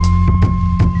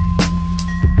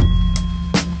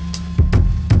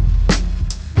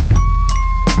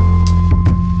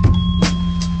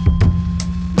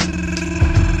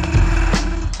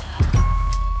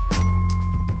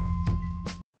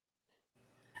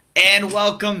And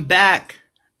welcome back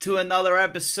to another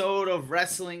episode of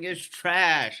Wrestling is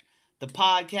Trash, the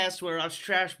podcast where us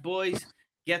trash boys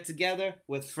get together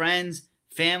with friends,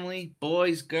 family,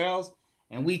 boys, girls,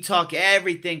 and we talk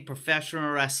everything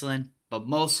professional wrestling, but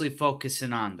mostly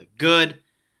focusing on the good,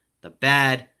 the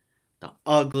bad, the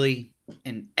ugly,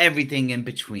 and everything in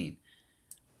between.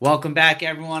 Welcome back,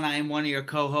 everyone. I am one of your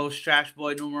co-hosts, Trash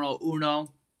Boy Numero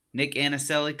Uno, Nick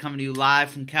Anicelli, coming to you live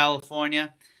from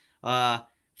California. Uh,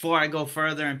 Before I go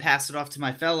further and pass it off to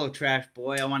my fellow trash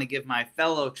boy, I want to give my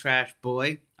fellow trash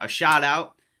boy a shout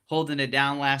out. Holding it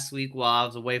down last week while I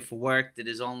was away for work, did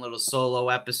his own little solo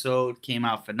episode, came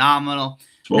out phenomenal.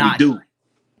 That's what we Not do.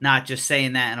 not just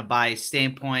saying that in a biased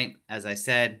standpoint. As I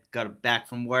said, got back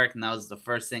from work, and that was the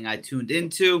first thing I tuned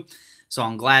into. So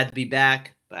I'm glad to be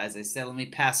back. But as I said, let me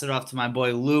pass it off to my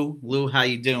boy Lou. Lou, how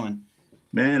you doing?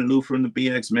 Man, Lou from the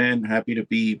BX, man. Happy to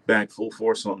be back full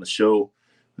force on the show.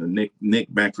 Nick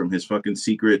back from his fucking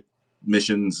secret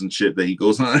missions and shit that he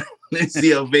goes on. Let's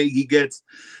see how vague he gets.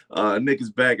 Nick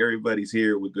is back. Everybody's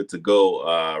here. We're good to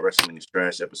go. Wrestling is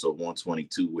Trash, episode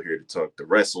 122. We're here to talk the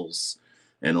wrestles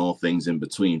and all things in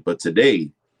between. But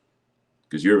today,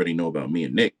 because you already know about me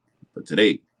and Nick, but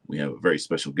today we have a very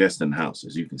special guest in the house.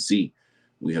 As you can see,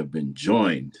 we have been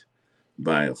joined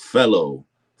by a fellow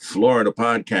Florida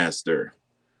podcaster,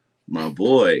 my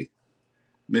boy,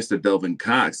 Mr. Delvin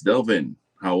Cox. Delvin,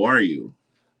 how are you?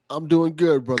 I'm doing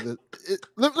good, brother.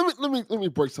 Let me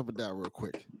break something down real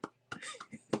quick.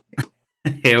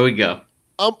 Here we go.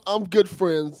 I'm good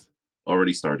friends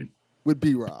Already started. with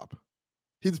B Rob.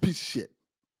 He's a piece of shit.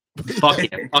 Fuck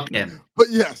him. Fuck him. But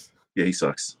yes, Yeah, he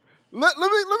sucks. let me.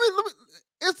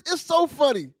 It's so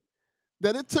funny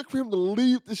that it took for him to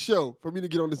leave the show for me to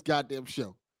get on this goddamn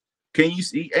show. Can you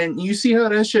see? And you see how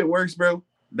that shit works, bro?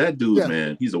 That dude, Yes.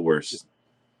 man, he's the worst.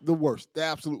 The worst, the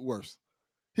absolute worst.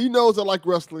 He knows I like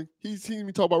wrestling. He's seen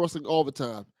me talk about wrestling all the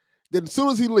time. Then as soon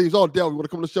as he leaves, oh, Del, you want to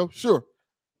come on the show? Sure.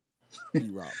 B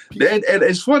Rob. And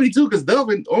it's funny too, because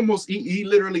Delvin almost he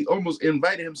literally almost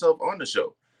invited himself on the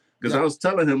show. Because I was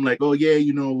telling him, like, oh yeah,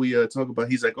 we talk about,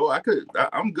 he's like, oh,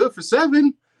 I'm good for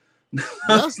 7.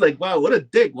 I was like, wow, what a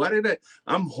dick. Why did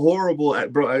I'm horrible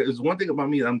at, bro. It's one thing about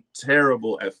me, I'm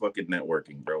terrible at fucking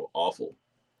networking, bro. Awful.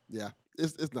 Yeah,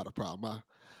 it's not a problem.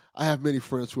 I have many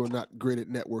friends who are not great at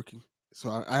networking,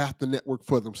 so I have to network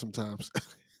for them sometimes.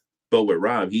 But with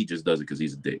Rob, he just does it because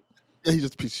he's a dick. Yeah, he's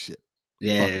just a piece of shit.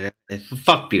 Yeah,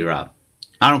 fuck B Rob.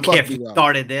 I don't Fuck care if you B-Rob.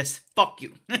 started this. Fuck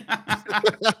you.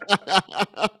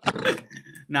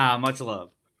 Nah, much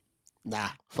love. Nah,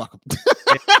 fuck him.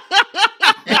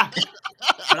 Yeah.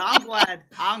 But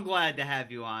I'm glad to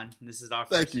have you on. This is our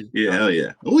Thank first. you. Yeah, hell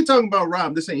yeah. When we talking about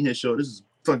Rob, this ain't his show. This is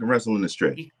fucking Wrestling the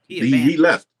Stray. He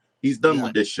Left. He's done Yeah.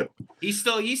 with this show. he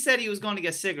said he was going to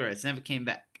get cigarettes, never came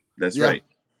back. That's Yeah. right.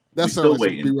 That We sounds still like some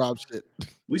waiting. B-Rob shit.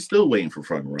 We still waiting for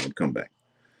fucking Rob to come back.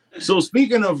 So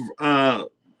speaking of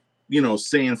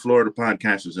saying Florida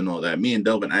podcasters and all that, me and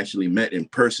Delvin actually met in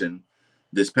person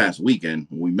this past weekend.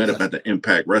 We met up Yes. at the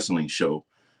Impact Wrestling show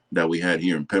that we had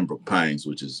here in Pembroke Pines,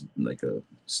 which is like a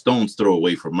stone's throw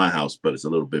away from my house, but it's a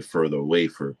little bit further away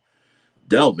for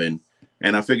Delvin.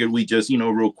 And I figured we just,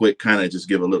 real quick, kind of just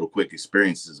give a little quick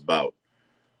experiences about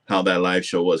how that live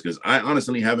show was. Because I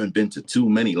honestly haven't been to too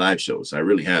many live shows. I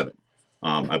really haven't.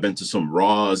 I've been to some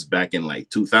Raws back in like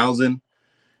 2000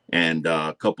 and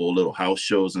a couple of little house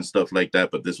shows and stuff like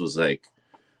that. But this was like,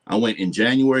 I went in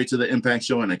January to the Impact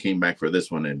show and I came back for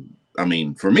this one. And I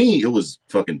mean, for me, it was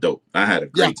fucking dope. I had a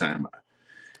great time.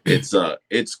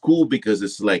 It's cool because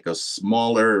it's like a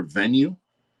smaller venue.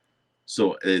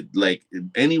 So like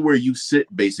anywhere you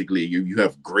sit, basically you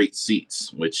have great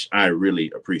seats, which I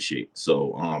really appreciate.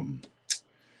 So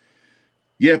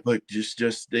yeah, but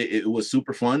just it was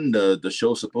super fun. The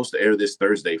show's supposed to air this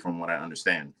Thursday, from what I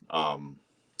understand.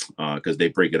 Because they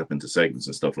break it up into segments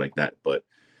and stuff like that. But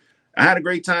I had a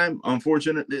great time.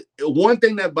 Unfortunately, one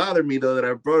thing that bothered me though that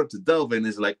I brought up to Delvin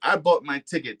is like I bought my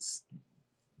tickets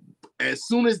as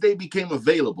soon as they became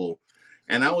available,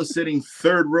 and I was sitting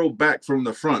third row back from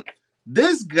the front.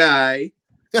 This guy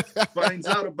finds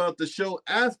out about the show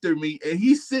after me, and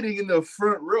he's sitting in the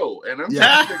front row, and I'm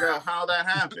trying to figure out how that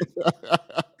happened.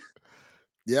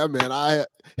 Yeah, man.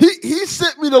 He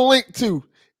sent me the link too,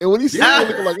 and when he sent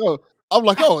me the link, I'm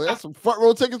like, oh, that's some front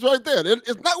row tickets right there.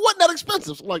 Wasn't that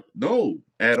expensive? So I'm like, no,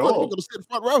 at all. We're gonna sit in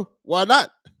front row. Why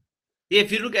not? Yeah,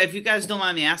 if you guys don't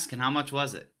mind me asking, how much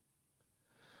was it?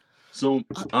 So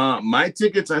my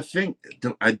tickets, I think,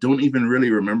 I don't even really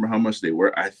remember how much they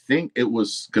were. I think it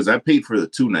was because I paid for the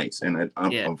 2 nights, and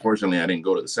unfortunately I didn't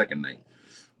go to the second night.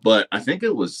 But I think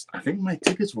my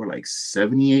tickets were like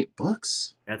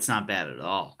 $78. That's not bad at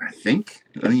all. I think,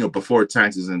 before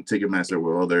taxes and Ticketmaster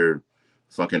with all their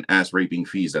fucking ass raping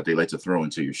fees that they like to throw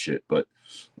into your shit. But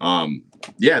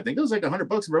yeah, I think it was like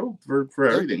 $100, bro, for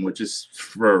everything, which is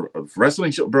for a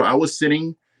wrestling show, bro. I was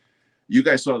sitting. You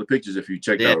guys saw the pictures if you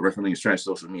checked out Wrestling is Trash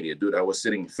social media, dude. I was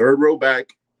sitting third row back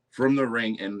from the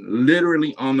ring and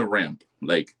literally on the ramp,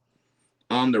 like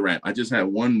on the ramp. I just had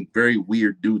one very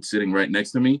weird dude sitting right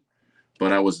next to me,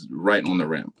 but I was right on the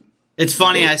ramp. It's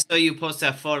funny. I saw you post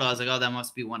that photo. I was like, oh, that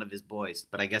must be one of his boys,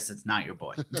 but I guess it's not your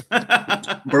boy.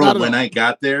 Bro, when I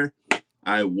got there,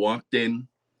 I walked in,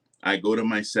 I go to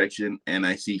my section, and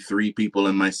I see 3 people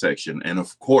in my section. And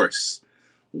of course,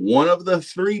 one of the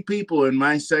 3 people in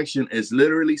my section is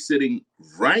literally sitting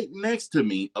right next to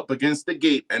me up against the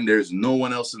gate, and there's no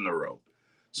one else in the row.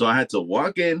 So I had to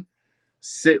walk in,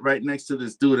 sit right next to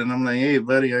this dude, and I'm like, hey,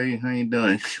 buddy, how you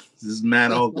doing? This is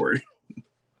mad awkward.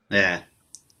 Yeah.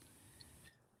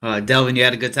 Delvin, you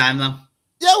had a good time, though?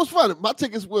 Yeah, it was fun. My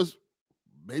tickets was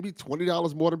maybe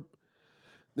 $20 more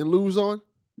than Lose On.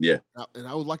 Yeah. And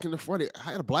I was like in the front.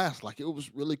 I had a blast. Like, it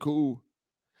was really cool.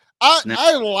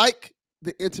 I like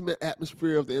the intimate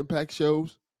atmosphere of the Impact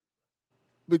shows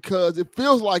because it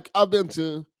feels like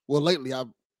lately I've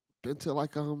been to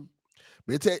like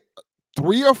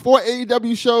 3 or 4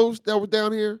 AEW shows that were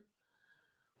down here.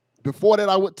 Before that,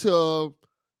 I went to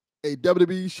a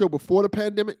WWE show before the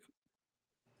pandemic.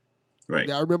 Right.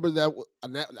 Yeah, I remember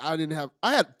that.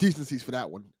 I had decencies for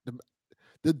that one.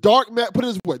 The dark match, put it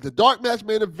this way, the dark match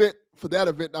main event for that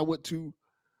event I went to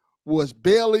was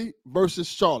Bayley versus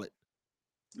Charlotte.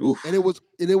 Oof. And it was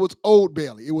old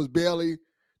Bayley. It was Bayley,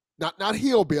 not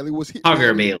heel Bayley. It was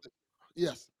Hugger Bayley.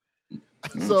 Yes.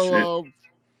 Oh,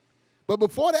 but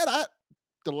before that,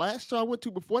 the last show I went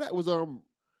to before that was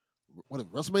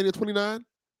WrestleMania 29,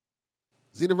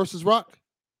 Cena versus Rock.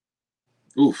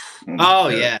 Oof. Oh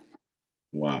yeah.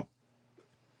 Wow.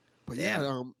 But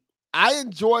yeah, I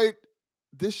enjoyed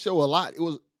this show a lot. It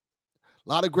was a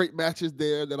lot of great matches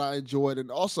there that I enjoyed,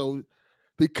 and also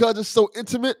because it's so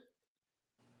intimate,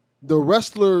 the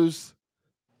wrestlers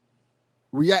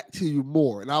react to you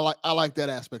more, and I like that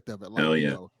aspect of it. Like, hell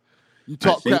yeah. You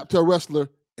talk crap to a wrestler,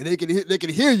 and they can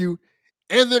hear you,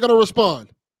 and they're gonna respond.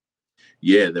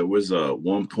 Yeah, there was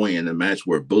one point in the match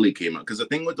where Bully came out, because the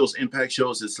thing with those Impact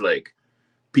shows, it's like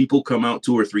people come out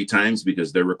 2 or 3 times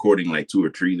because they're recording like 2 or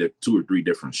 3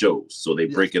 different shows, so they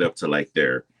break it up to like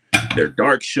their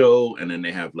dark show, and then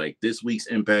they have like this week's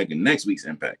Impact and next week's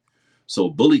Impact. So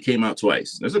Bully came out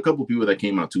twice. There's a couple people that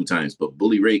came out 2 times, but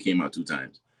Bully Ray came out 2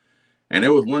 times. And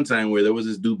there was one time where there was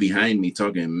this dude behind me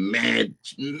talking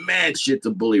mad shit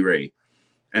to Bully Ray,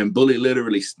 and Bully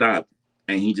literally stopped,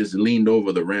 and he just leaned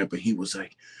over the ramp, and he was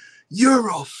like, "You're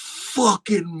a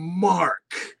fucking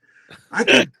mark. I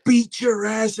could beat your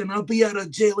ass, and I'll be out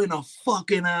of jail in a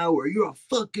fucking hour. You're a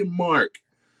fucking mark."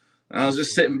 I was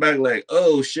just sitting back like,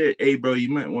 oh shit, hey bro, you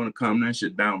might want to calm that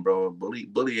shit down, bro.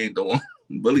 Bully ain't the one.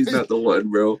 Bully's not the one,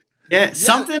 bro. Yeah,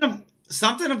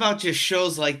 something about just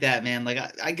shows like that, man.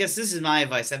 Like I guess this is my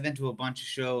advice. I've been to a bunch of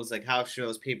shows, like house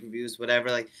shows, pay-per-views, whatever.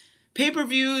 Like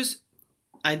pay-per-views,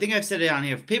 I think I've said it on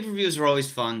here. Pay-per-views are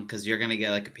always fun because you're gonna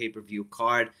get like a pay-per-view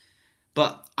card.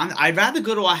 But I'd rather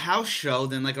go to a house show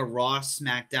than like a Raw,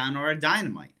 SmackDown, or a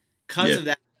Dynamite because of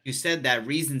that. You said that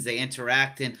reasons they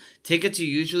interact, and tickets are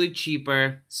usually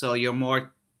cheaper, so you're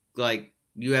more like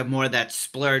you have more of that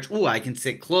splurge. Oh, I can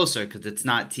sit closer because it's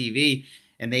not TV,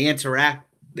 and they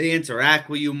interact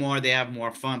with you more. They have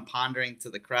more fun pondering to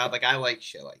the crowd. Like I like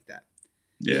shit like that.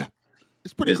 Yeah.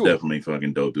 It's pretty cool. Definitely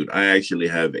fucking dope, dude. I actually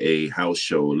have a house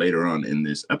show later on in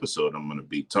this episode I'm going to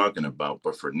be talking about.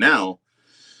 But for now,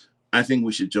 I think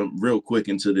we should jump real quick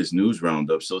into this news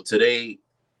roundup. So today,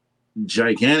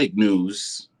 gigantic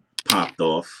news popped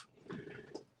off,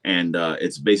 and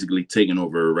it's basically taken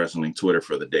over wrestling Twitter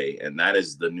for the day. And that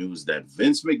is the news that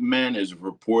Vince McMahon is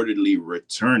reportedly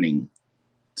returning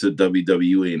to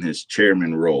WWE in his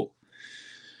chairman role.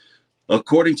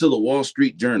 According to the Wall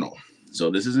Street Journal, so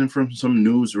this isn't from some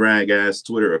news rag ass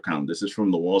Twitter account. This is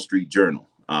from the Wall Street Journal,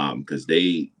 because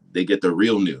they get the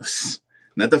real news,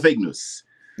 not the fake news.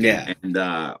 Yeah. And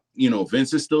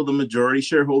Vince is still the majority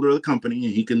shareholder of the company,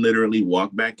 and he can literally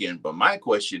walk back in. But my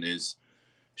question is,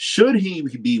 should he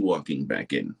be walking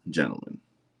back in, gentlemen?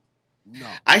 No.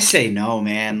 I say no,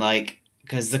 man. Like,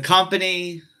 because the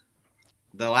company,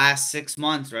 the last 6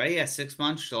 months, right? Yeah, 6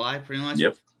 months, July, pretty much.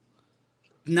 Yep.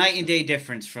 Night and day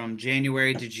difference from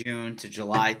January to June to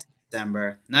July to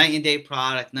December. Night and day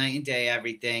product, night and day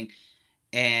everything.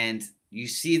 And you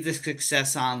see the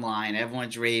success online.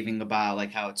 Everyone's raving about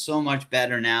like how it's so much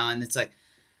better now. And it's like,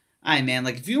 all right, man,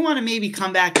 like if you want to maybe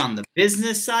come back on the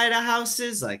business side of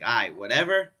houses, like, all right,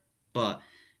 whatever. But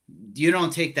you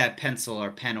don't take that pencil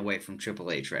or pen away from Triple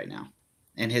H right now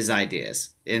and his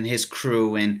ideas and his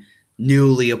crew and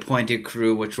newly appointed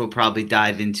crew, which we'll probably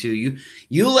dive into.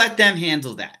 You let them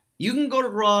handle that. You can go to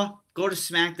Raw, go to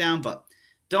SmackDown, but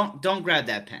don't grab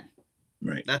that pen.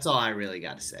 Right. That's all I really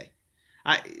got to say.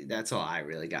 That's all I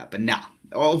really got. But no,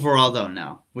 overall though,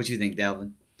 no. What you think,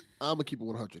 Delvin? I'm gonna keep it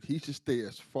 100. He should stay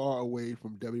as far away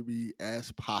from WWE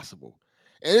as possible,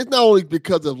 and it's not only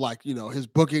because of his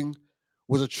booking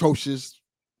was atrocious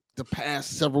the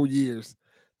past several years.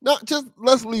 Not just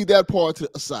let's leave that part to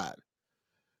the aside.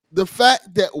 The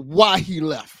fact that why he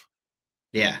left,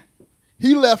 Yeah,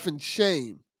 he left in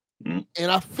shame, Mhm.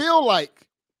 and I feel like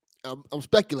I'm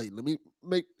speculating. Let me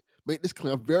make this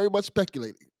clear. I'm very much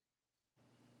speculating.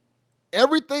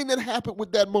 Everything that happened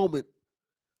with that moment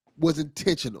was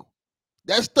intentional.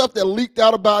 That stuff that leaked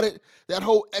out about it, that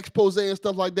whole expose and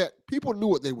stuff like that, people knew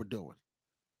what they were doing.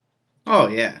 oh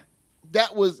yeah.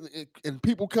 That was, and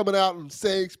people coming out and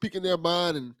speaking their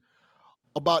mind and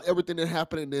about everything that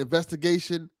happened in the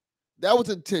investigation, that was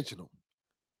intentional.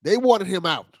 They wanted him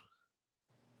out.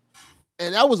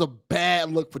 And that was a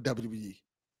bad look for WWE.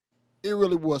 It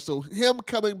really was. So him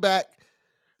coming back,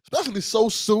 especially so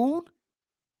soon,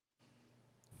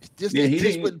 it just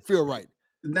wouldn't feel right.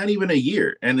 Not even a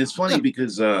year. And it's funny Yeah.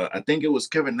 because I think it was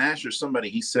Kevin Nash or somebody.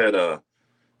 He said,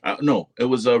 no, it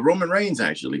was Roman Reigns,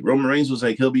 actually. Roman Reigns was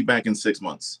like, he'll be back in 6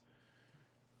 months.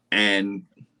 And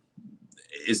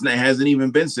it hasn't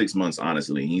even been 6 months,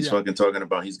 honestly. He's fucking talking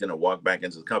about he's going to walk back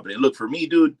into the company. Look, for me,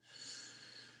 dude,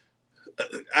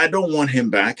 I don't want him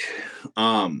back.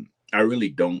 I really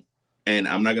don't. And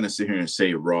I'm not going to sit here and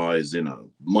say Raw is in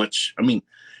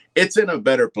it's in a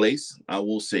better place. I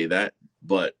will say that.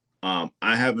 But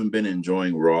I haven't been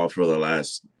enjoying Raw for the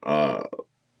last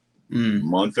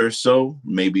month or so,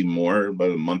 maybe more,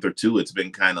 about a month or two. It's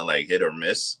been kind of like hit or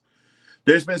miss.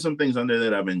 There's been some things on there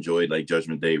that I've enjoyed, like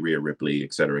Judgment Day, Rhea Ripley,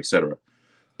 etc., etc.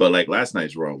 But like last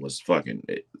night's Raw was fucking.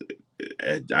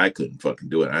 I couldn't fucking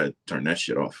do it. I turned that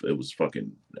shit off. It was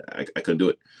fucking. I couldn't do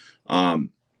it.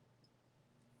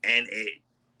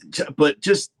 But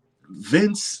just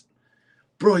Vince,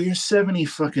 bro, you're 70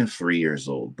 fucking 3 years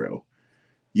old, bro.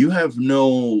 You have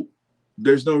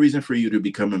there's no reason for you to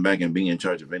be coming back and being in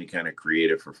charge of any kind of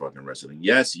creative for fucking wrestling.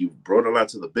 Yes, you brought a lot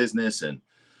to the business, and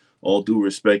all due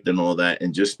respect and all that.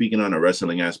 And just speaking on a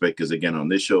wrestling aspect, because again, on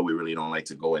this show, we really don't like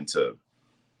to go into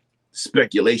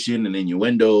speculation and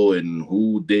innuendo and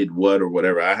who did what or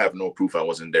whatever. I have no proof. I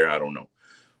wasn't there. I don't know.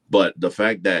 But the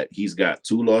fact that he's got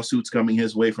 2 lawsuits coming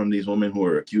his way from these women who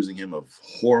are accusing him of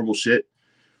horrible shit,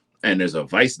 and there's a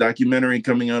Vice documentary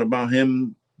coming out about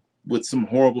him with some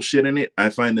horrible shit in it, I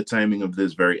find the timing of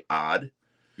this very odd.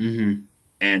 Mm-hmm.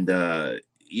 And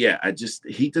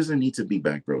he doesn't need to be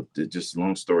back, bro. Just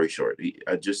long story short,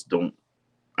 I don't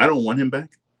want him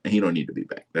back, and he don't need to be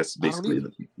back. That's basically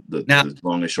the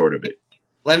long and short of it.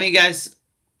 I'm going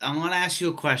to ask you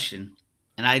a question,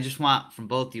 and I just want from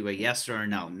both of you a yes or a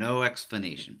no. No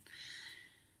explanation.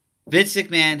 Vince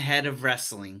McMahon, head of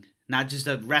wrestling, not just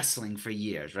of wrestling for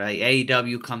years, right?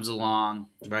 AEW comes along,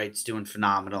 right? It's doing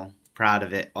phenomenal. Proud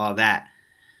of it, all that.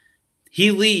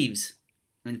 He leaves,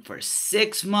 and for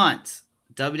 6 months,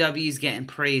 WWE's getting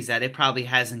praise that it probably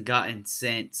hasn't gotten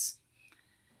since,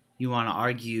 you want to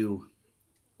argue,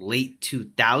 late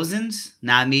 2000s.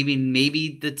 Now,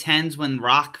 maybe the 10s when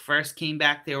Rock first came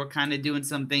back, they were kind of doing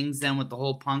some things then with the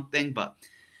whole Punk thing. But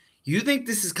you think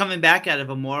this is coming back out of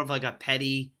a more of like a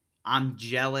petty, I'm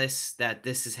jealous that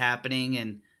this is happening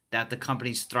and that the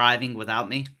company's thriving without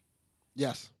me?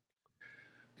 Yes.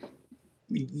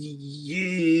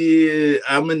 Yeah,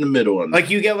 I'm in the middle on that. Like,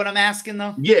 you get what I'm asking,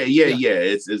 though? Yeah.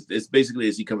 It's basically,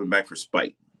 is he coming back for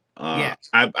spite? Yeah.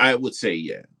 I would say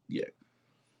yeah.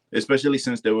 Especially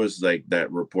since there was like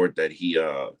that report that he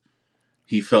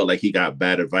felt like he got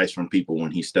bad advice from people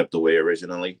when he stepped away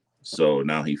originally. So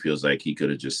now he feels like he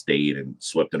could have just stayed and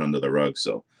swept it under the rug.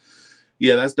 So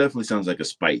yeah, that definitely sounds like a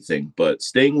spite thing. But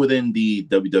staying within the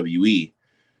WWE,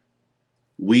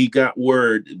 we got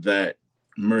word that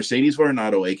Mercedes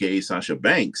Varnado, aka Sasha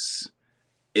Banks,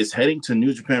 is heading to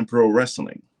New Japan Pro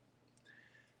Wrestling.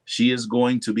 She is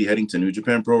going to be heading to New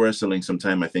Japan Pro Wrestling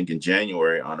sometime, I think, in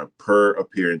January on a per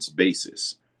appearance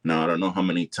basis. Now, I don't know how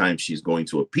many times she's going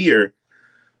to appear.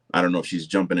 I don't know if she's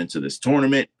jumping into this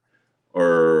tournament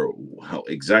or how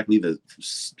exactly the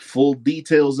full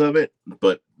details of it.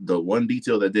 But the one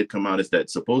detail that did come out is that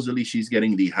supposedly she's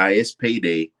getting the highest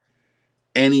payday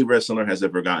any wrestler has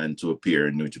ever gotten to appear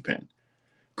in New Japan.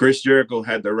 Chris Jericho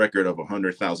had the record of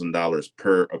 $100,000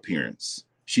 per appearance.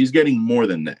 She's getting more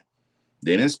than that.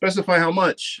 They didn't specify how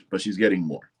much, but she's getting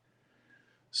more.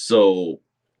 So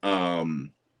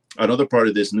another part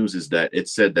of this news is that it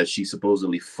said that she's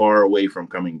supposedly far away from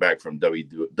coming back from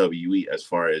WWE as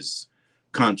far as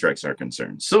contracts are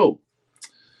concerned. So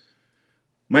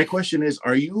my question is,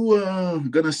 are you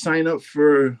gonna sign up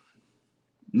for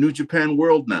New Japan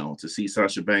World now to see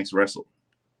Sasha Banks wrestle?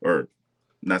 Or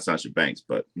not Sasha Banks,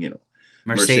 but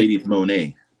Mercedes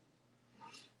Moné.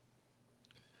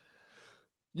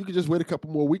 You can just wait a couple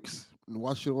more weeks and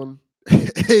watch it on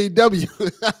AEW.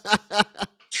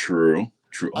 True.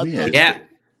 Oh, yeah.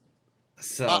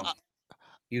 So I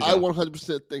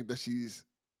 100% think that she's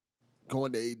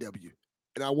going to AEW,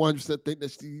 and I 100% think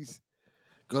that she's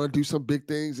gonna do some big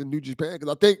things in New Japan. Because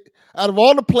I think out of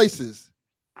all the places,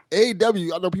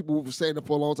 AEW, I know people were saying it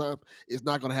for a long time, it's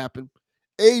not gonna happen.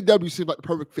 AEW seems like the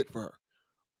perfect fit for her.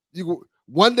 You go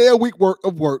 1 day a week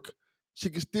of work. She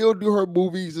can still do her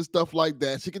movies and stuff like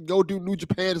that. She can go do New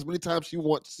Japan as many times she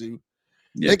wants to.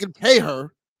 Yeah. They can pay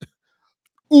her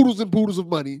oodles and boodles of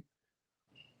money.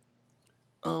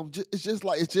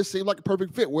 It just seemed like a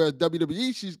perfect fit. Whereas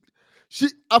WWE,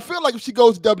 I feel like if she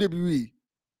goes to WWE,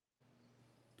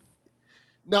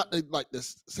 not like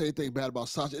this same thing bad about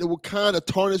Sasha, it would kind of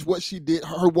tarnish what she did,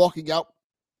 her walking out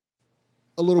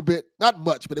a little bit. Not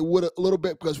much, but it would a little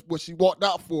bit, because what she walked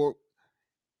out for,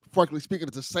 frankly speaking,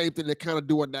 it's the same thing they're kind of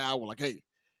doing now. We're like, hey,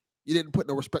 you didn't put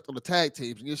no respect on the tag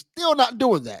teams, and you're still not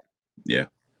doing that. Yeah.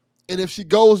 And if she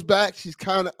goes back, she's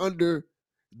kind of under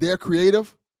their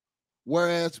creative,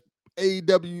 whereas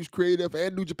AEW's creative,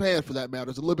 and New Japan for that matter,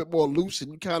 is a little bit more loose,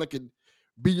 and you kind of can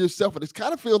be yourself. And it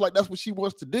kind of feels like that's what she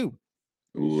wants to do.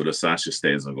 Ooh, the Sasha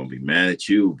stands are going to be mad at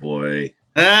you, boy.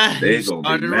 They're going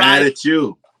to be mad at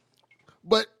you.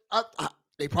 But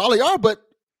they probably are, but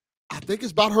I think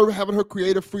it's about her having her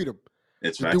creative freedom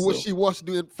to do what she wants to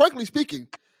do. And frankly speaking,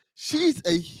 she's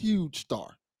a huge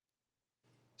star.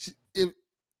 She's in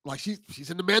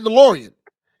The Mandalorian.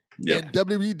 Yeah. And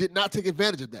WWE did not take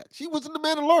advantage of that. She was in The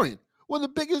Mandalorian, one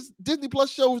of the biggest Disney Plus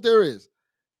shows there is.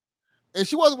 And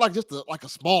she wasn't like just a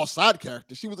small side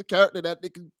character. She was a character that they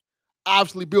can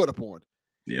obviously build upon.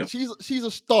 Yeah. She's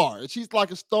a star. And she's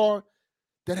like a star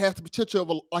that has the potential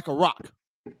of like a rock.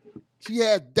 She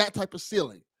has that type of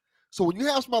ceiling. So when you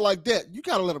have somebody like that, you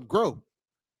gotta let them grow.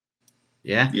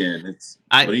 Yeah. Yeah.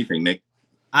 What do you think, Nick?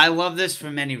 I love this for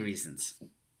many reasons.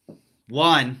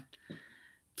 One,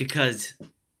 because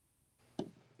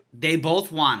they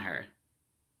both want her.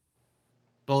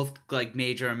 Both like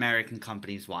major American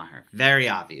companies want her. Very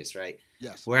obvious, right?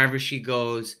 Yes. Wherever she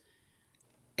goes.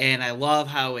 And I love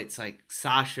how it's like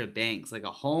Sasha Banks, like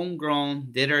a homegrown,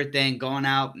 did her thing, going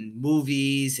out in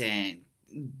movies and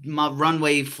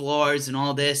runway floors and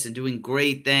all this and doing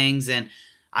great things. And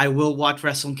I will watch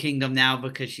Wrestle Kingdom now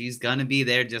because she's going to be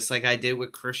there, just like I did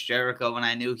with Chris Jericho when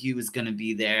I knew he was going to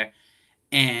be there.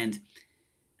 And,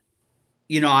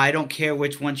 I don't care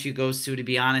which one she goes to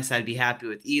be honest. I'd be happy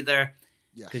with either.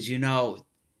 Because,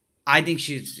 I think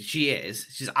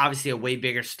she's obviously a way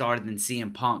bigger star than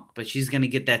CM Punk, but she's going to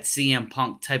get that CM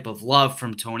Punk type of love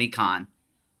from Tony Khan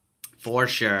for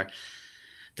sure.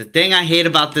 The thing I hate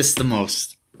about this the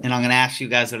most, and I'm going to ask you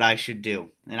guys what I should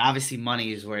do, and obviously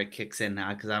money is where it kicks in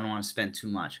now because I don't want to spend too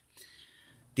much.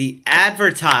 The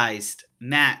advertised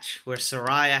match where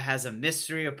Saraya has a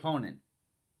mystery opponent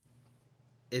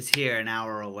is here an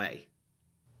hour away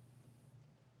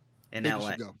in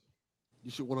LA.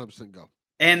 You should 100% go.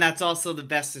 And that's also the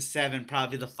best of 7,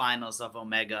 probably the finals of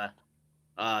Omega,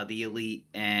 the Elite,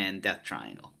 and Death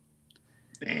Triangle.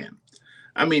 Damn.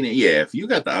 I mean, yeah, if you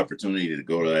got the opportunity to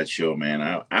go to that show, man,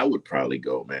 I would probably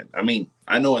go, man. I mean,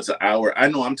 I know it's an hour. I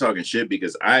know I'm talking shit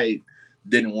because I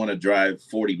didn't want to drive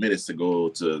 40 minutes to go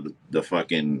to the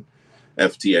fucking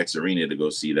FTX Arena to go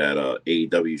see that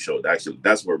AEW show. Actually,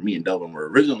 that's where me and Delvin were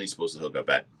originally supposed to hook up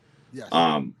at. Yes.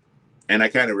 And I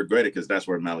kind of regret it because that's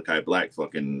where Malachi Black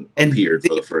fucking appeared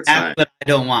for the first time. But I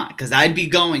don't want, because I'd be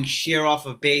going sheer off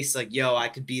of base like, yo, I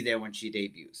could be there when she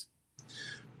debuts.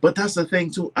 But that's the thing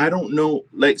too. I don't know.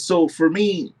 Like, so for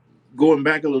me, going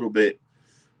back a little bit,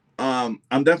 I'm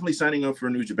definitely signing up for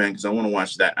New Japan because I want to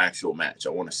watch that actual match.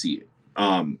 I want to see it.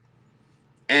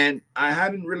 And I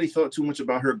hadn't really thought too much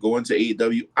about her going to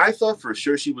AEW. I thought for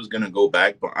sure she was going to go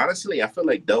back. But honestly, I feel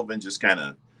like Delvin just kind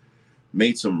of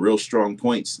made some real strong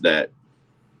points that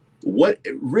what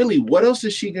else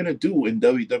is she going to do in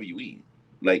WWE?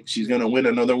 Like, she's going to win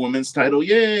another women's title.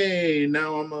 Yay.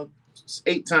 Now I'm a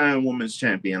 8-time women's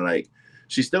champion. Like,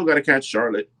 she still got to catch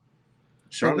Charlotte.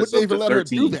 Charlotte's up to 13. Her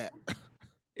do that?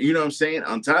 You know what I'm saying?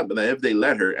 On top of that, if they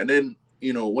let her, and then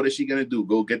what is she gonna do?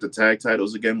 Go get the tag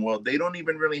titles again? Well, they don't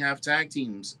even really have tag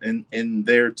teams in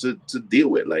there to deal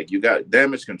with. Like, you got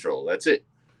Damage Control. That's it.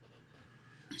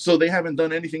 So they haven't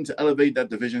done anything to elevate that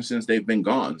division since they've been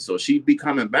gone. So she'd be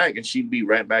coming back, and she'd be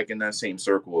right back in that same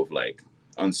circle of like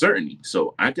uncertainty.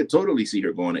 So I could totally see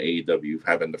her going to AEW,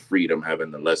 having the freedom,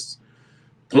 having the less.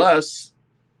 Plus,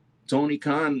 Tony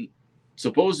Khan,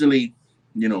 supposedly,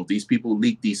 these people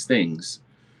leak these things.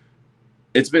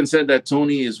 It's been said that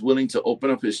Tony is willing to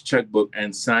open up his checkbook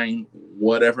and sign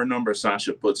whatever number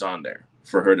Sasha puts on there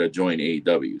for her to join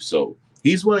AEW. So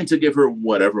he's willing to give her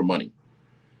whatever money.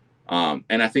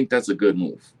 And I think that's a good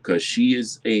move because she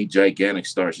is a gigantic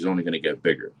star. She's only going to get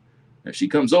bigger. If she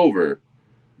comes over,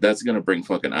 that's going to bring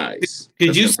fucking eyes.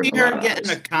 Could you see her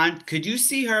getting could you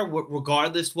see her,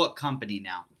 regardless what company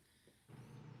now,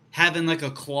 having like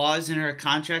a clause in her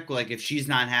contract, like if she's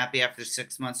not happy after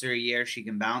 6 months or a year, she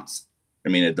can bounce? I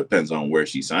mean, it depends on where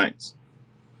she signs.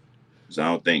 So I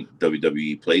don't think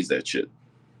WWE plays that shit.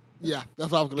 Yeah,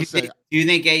 that's what I was going to say. Do you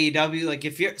think AEW, like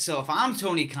if I'm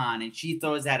Tony Khan and she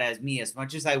throws that as me, as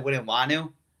much as I wouldn't want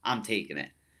to, I'm taking it.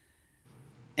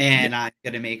 And I'm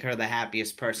going to make her the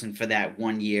happiest person for that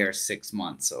 1 year, 6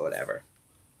 months or whatever.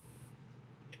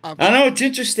 I know, it's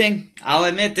interesting. I'll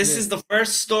admit, this is the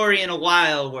first story in a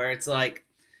while where it's like,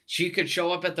 she could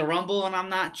show up at the Rumble and I'm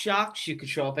not shocked. She could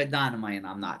show up at Dynamite and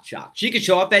I'm not shocked. She could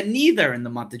show up at neither in the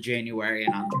month of January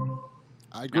and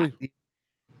I agree.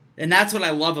 And that's what I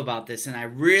love about this.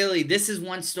 And this is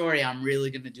one story I'm really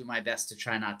going to do my best to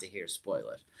try not to hear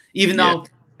spoilers. Even though,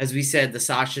 as we said, the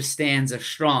Sasha stands are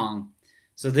strong.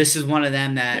 So this is one of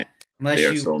them that unless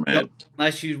you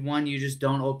just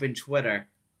don't open Twitter.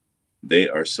 They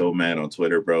are so mad on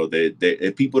Twitter, bro. They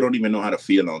people don't even know how to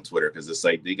feel on Twitter because it's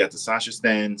like they got the Sasha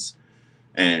stands,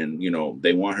 and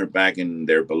they want her back in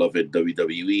their beloved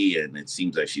WWE, and it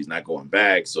seems like she's not going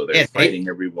back. So they're fighting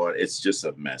everyone. It's just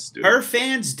a mess, dude. Her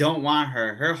fans don't want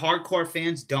her. Her hardcore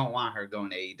fans don't want her going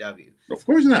to AEW. Of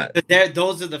course not.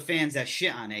 Those are the fans that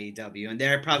shit on AEW, and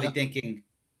they're probably thinking,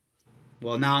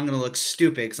 well, now I'm going to look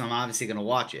stupid because I'm obviously going to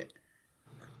watch it.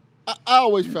 I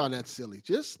always found that silly.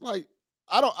 Just like,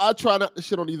 I try not to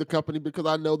shit on either company because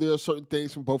I know there are certain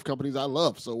things from both companies I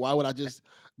love. So why would I just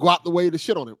go out the way to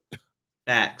shit on them?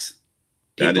 Facts.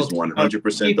 That is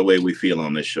 100% the way we feel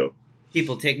on this show.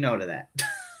 People take note of that.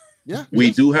 Yeah.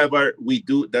 That's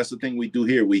the thing we do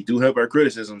here. We do have our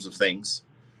criticisms of things,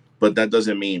 but that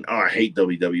doesn't mean, I hate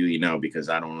WWE now because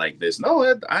I don't like this.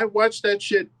 No, I watch that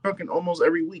shit fucking almost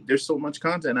every week. There's so much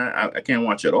content. I can't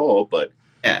watch it all, but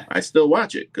I still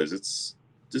watch it because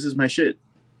this is my shit.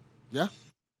 Yeah.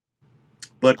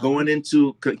 But going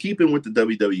into keeping with the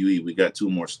WWE, we got two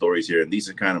more stories here, and these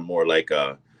are kind of more like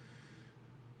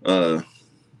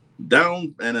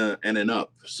down and an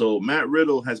up. So Matt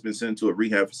Riddle has been sent to a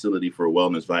rehab facility for a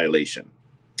wellness violation.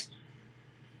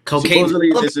 Cocaine.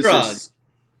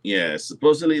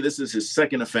 Supposedly this is his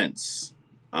second offense.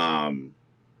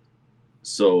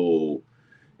 So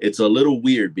it's a little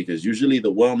weird because usually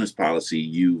the wellness policy,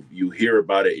 you hear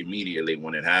about it immediately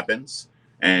when it happens.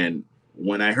 And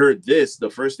when I heard this, the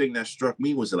first thing that struck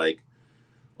me was like,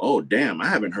 oh, damn, I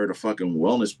haven't heard a fucking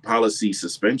wellness policy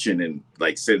suspension in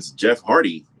since Jeff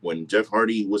Hardy, when Jeff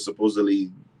Hardy was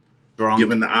supposedly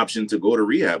given the option to go to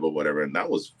rehab or whatever. And that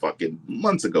was fucking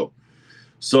months ago.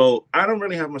 So I don't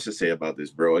really have much to say about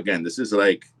this, bro. Again, this is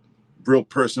like real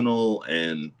personal.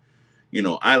 And,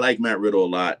 I like Matt Riddle a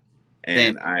lot.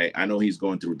 And I know he's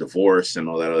going through divorce and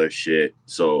all that other shit.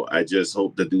 So I just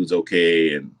hope the dude's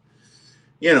okay. And,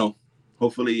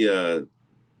 hopefully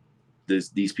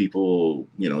these people,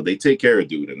 they take care of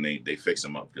dude and they fix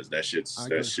him up because that shit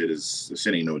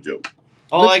ain't no joke.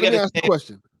 Let me ask a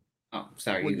question. Oh,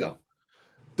 sorry, you go.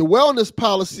 The wellness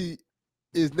policy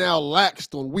is now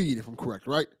laxed on weed, if I'm correct,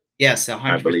 right? Yes, 100%.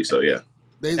 I believe so, yeah.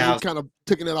 They kind of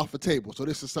taking that off the table. So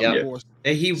this is something more.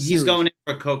 He's going in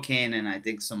for cocaine and I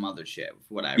think some other shit.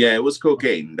 It was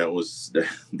cocaine. That was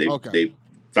they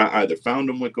either found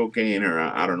him with cocaine or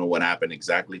I don't know what happened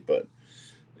exactly, but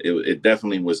it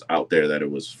definitely was out there that it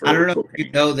was for I don't know cocaine. if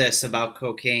you know this about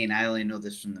cocaine. I only know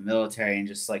this from the military and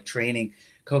just like training.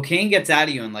 Cocaine gets out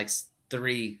of you in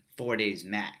 3-4 days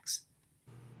max.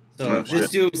 So if this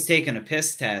dude was taking a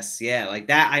piss test, like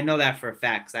that, I know that for a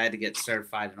fact because I had to get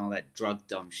certified and all that drug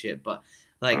dumb shit. But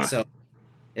so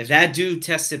if that dude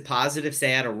tested positive,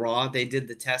 say at a Raw, they did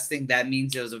the testing, that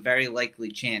means there was a very likely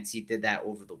chance he did that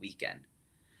over the weekend.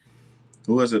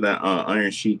 Who was it that Iron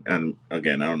Sheik? And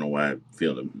again, I don't know why I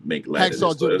feel to make light of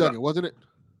this. Jim Duggan, wasn't it?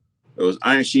 It was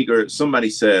Iron Sheik, or somebody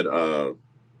said, "I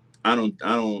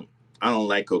don't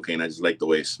like cocaine. I just like the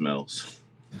way it smells."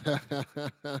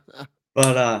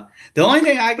 But the only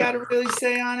thing I gotta really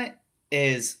say on it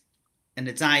is, and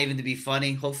it's not even to be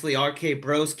funny, hopefully RK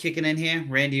Bros kicking in here.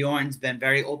 Randy Orton's been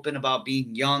very open about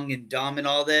being young and dumb and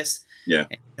all this. Yeah.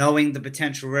 And knowing the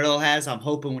potential Riddle has, I'm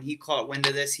hoping when he caught wind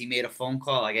of this, he made a phone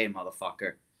call like, hey,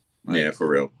 motherfucker. Like, Yeah, for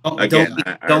real. Don't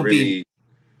I really,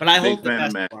 but I big hope the fan of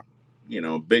best Matt. for him. You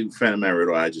know, big fan of Matt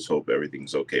Riddle. I just hope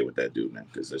everything's okay with that dude, man,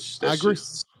 because that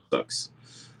just sucks.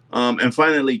 And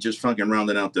finally, just fucking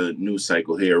rounding out the news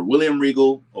cycle here, William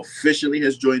Regal officially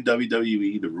has joined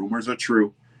WWE. The rumors are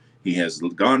true. He has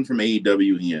gone from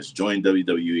AEW. He has joined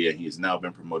WWE, and he has now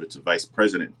been promoted to vice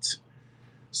president.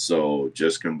 So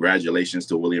just congratulations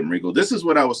to William Regal. This is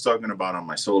what I was talking about on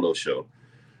my solo show,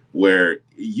 where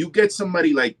you get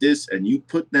somebody like this and you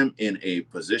put them in a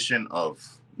position of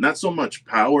not so much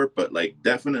power, but like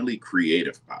definitely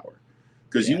creative power.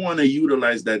 Because you want to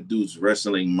utilize that dude's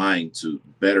wrestling mind to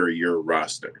better your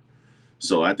roster.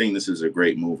 So I think this is a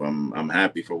great move. I'm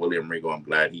happy for William Regal. I'm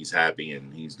glad he's happy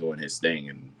and he's doing his thing.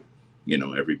 And, you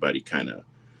know, everybody kind of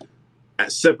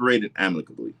separated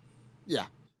amicably. Yeah.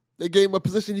 They gave him a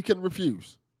position he couldn't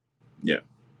refuse. Yeah.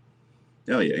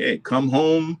 Hell yeah. Hey, come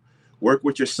home, work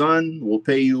with your son. We'll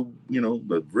pay you, you know,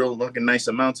 the real looking nice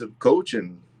amounts of coach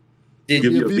and give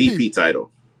you a VP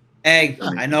title. Hey,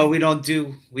 I know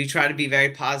we try to be very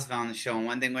positive on the show. And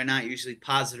one thing we're not usually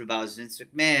positive about is Vince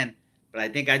McMahon. But I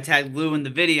think I tagged Lou in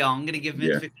the video. I'm going to give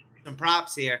Vince McMahon some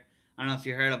props here. I don't know if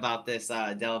you heard about this,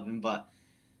 Delvin, but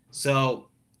so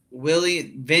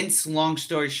Vince, long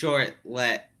story short,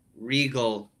 let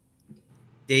Regal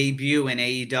debut in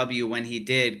AEW when he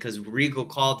did, because Regal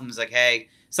called him, was like, hey,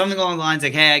 something along the lines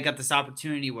like, hey, I got this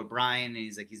opportunity with Brian. And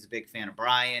he's like, he's a big fan of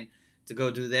Brian to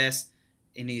go do this.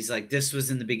 And he's like, this was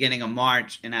in the beginning of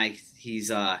March, and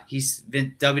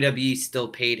WWE still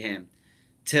paid him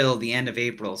till the end of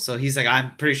April. So he's like,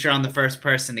 I'm pretty sure I'm the first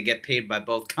person to get paid by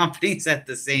both companies at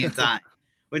the same time,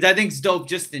 which I think is dope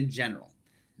just in general.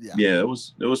 Yeah, it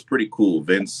was pretty cool.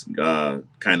 Vince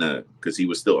kind of, because he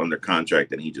was still under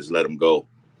contract and he just let him go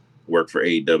work for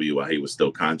AEW while he was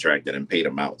still contracted and paid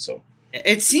him out. So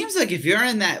it seems like if you're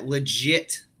in that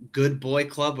legit good boy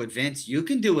club with Vince, you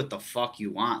can do what the fuck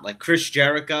you want. Like Chris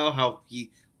Jericho, how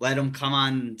he let him come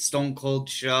on Stone Cold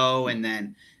show, and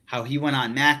then how he went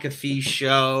on McAfee's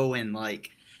show, and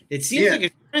like it seems like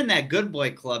if you're in that good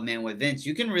boy club, man, with Vince,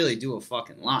 you can really do a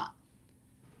fucking lot.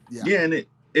 Yeah, and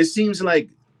it seems like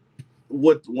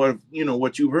what you know,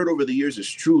 what you've heard over the years is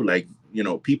true. Like, you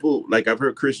know, people, like I've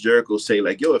heard Chris Jericho say,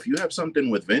 like, yo, if you have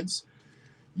something with Vince,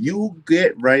 you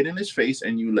get right in his face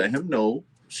and you let him know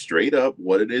straight up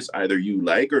what it is either you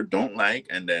like or don't like,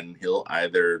 and then he'll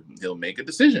make a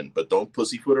decision. But don't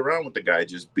pussyfoot around with the guy.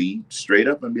 Just be straight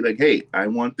up and be like, hey, I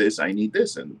want this, I need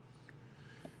this, and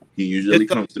he usually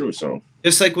comes through. So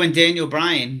just like when Daniel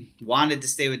Bryan wanted to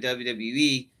stay with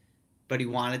WWE, but he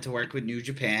wanted to work with New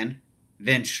Japan,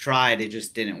 Vince tried, it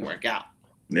just didn't work out.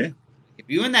 Yeah, if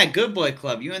you in that good boy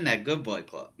club, you in that good boy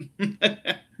club.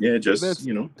 Yeah, just Vince,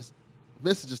 you know,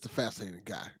 Vince is just a fascinating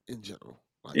guy in general.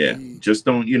 Like just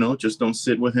don't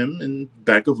sit with him in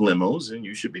back of limos, and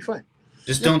you should be fine.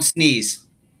 Just don't sneeze.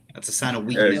 That's a sign of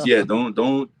weakness. Yeah,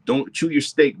 don't chew your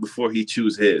steak before he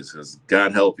chews his, because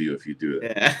God help you if you do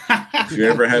that. Yeah. If you're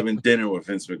ever having dinner with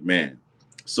Vince McMahon.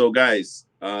 So guys,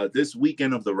 this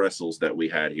weekend of the wrestles that we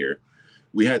had here,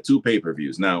 we had 2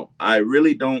 pay-per-views. Now, I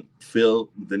really don't feel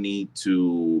the need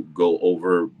to go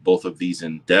over both of these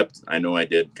in depth. I know I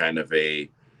did kind of a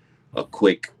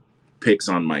quick picks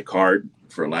on my card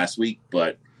for last week,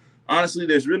 but honestly,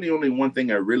 there's really only one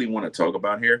thing I really want to talk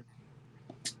about here,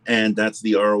 and that's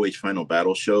the ROH Final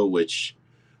Battle show, which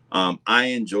I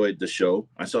enjoyed the show.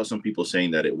 I saw some people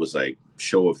saying that it was like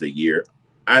show of the year.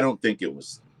 I don't think it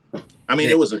was. I mean,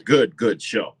 it was a good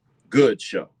show. Good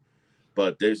show.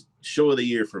 But there's show of the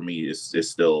year for me is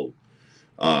still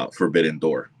Forbidden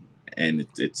Door. And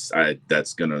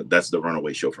that's the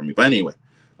runaway show for me. But anyway,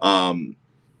 2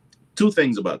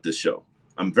 things about this show.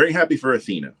 I'm very happy for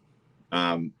Athena.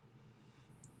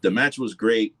 The match was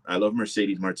great. I love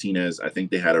Mercedes Martinez. I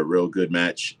think they had a real good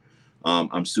match.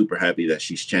 I'm super happy that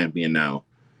she's champion now.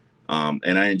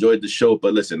 And I enjoyed the show.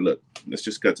 But listen, look, let's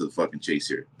just cut to the fucking chase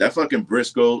here. That fucking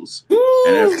Briscoes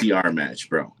and FTR match,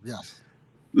 bro. Yes.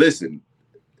 Listen,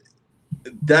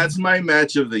 that's my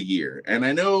match of the year. And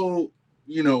I know,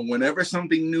 you know, whenever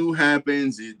something new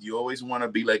happens, you always want to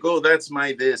be like, oh, that's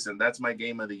my this, and that's my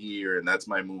game of the year, and that's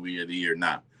my movie of the year.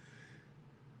 Nah.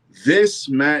 This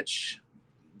match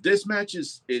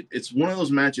is it's one of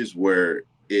those matches where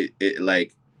it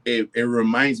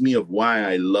reminds me of why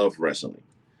I love wrestling.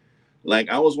 Like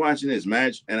I was watching this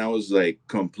match and I was like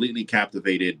completely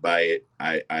captivated by it.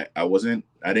 I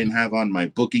didn't have on my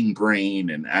booking brain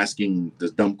and asking the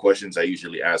dumb questions I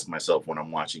usually ask myself when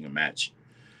I'm watching a match.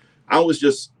 I was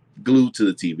just glued to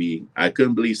the TV. I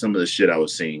couldn't believe some of the shit I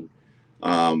was seeing.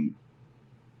 And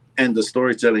the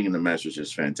storytelling in the match was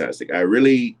just fantastic. I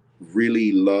really,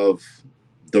 really love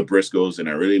the Briscoes and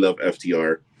I really love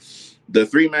FTR. The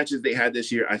 3 matches they had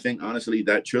this year, I think honestly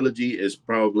that trilogy is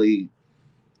probably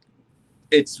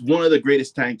it's one of the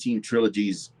greatest tag team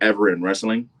trilogies ever in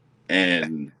wrestling.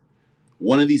 And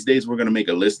one of these days we're going to make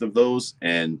a list of those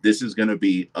and this is going to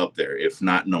be up there, if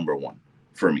not number 1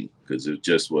 for me, because it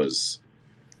just was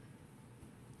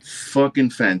fucking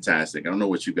fantastic. I don't know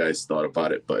what you guys thought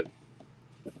about it, but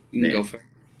You can go for it.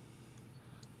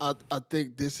 I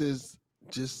think this is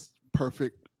just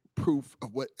perfect proof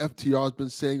of what FTR has been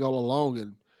saying all along.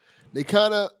 And they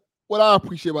kind of, what I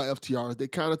appreciate about FTR is they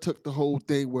kind of took the whole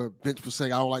thing where Vince was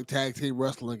saying, I don't like tag team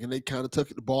wrestling. And they kind of took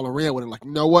the ball and ran with it. Like,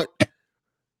 you know what?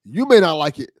 You may not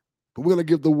like it, but we're going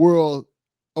to give the world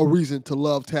a reason to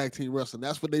love tag team wrestling.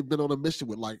 That's what they've been on a mission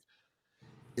with. Like,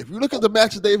 if you look at the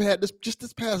matches they've had this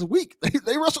past week,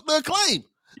 they wrestled the Acclaim.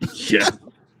 yeah.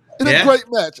 In a great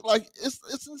match. Like,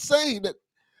 it's insane that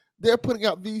they're putting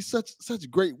out these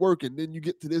such great work, and then you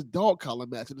get to this dog collar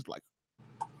match, and it's like,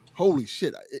 holy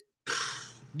shit!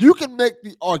 You can make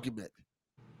the argument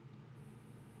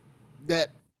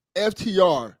that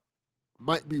FTR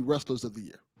might be Wrestlers of the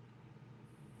Year.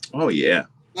 Oh yeah,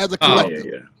 as a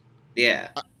collective. Yeah.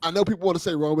 I know people want to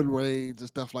say Roman Reigns and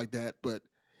stuff like that, but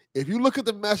if you look at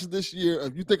the matches this year,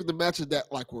 if you think of the matches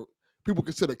that like were people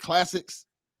consider classics,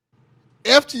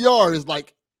 FTR is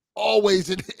like always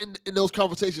in those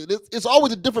conversations. It's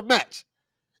always a different match.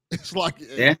 It's like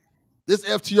this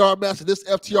FTR match and this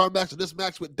FTR match and this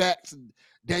match with Dax and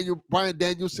Bryan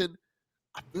Danielson.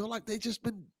 I feel like they just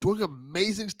been doing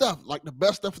amazing stuff, like the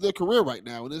best stuff of their career right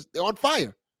now, and they're on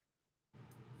fire.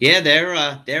 Yeah,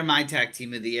 they're my tag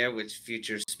team of the year, which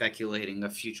Future's speculating a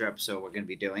future episode we're going to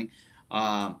be doing.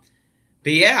 But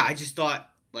yeah, I just thought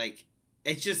like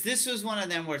it's just this was one of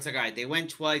them where it's like, all right, they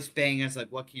went twice, bang. It's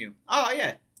like, what can you? Oh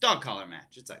yeah, dog collar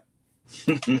match. It's like,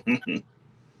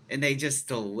 and they just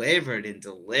delivered,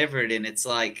 and it's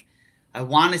like, I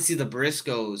want to see the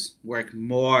Briscoes work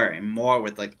more and more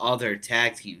with like other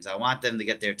tag teams. I want them to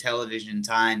get their television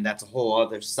time. That's a whole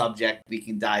other subject we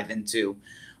can dive into.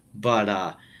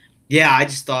 But yeah, I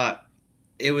just thought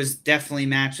it was definitely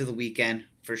match of the weekend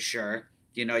for sure.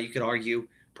 You know, you could argue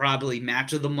probably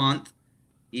match of the month,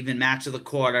 even match of the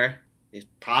quarter. It's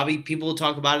probably people will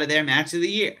talk about it there, match of the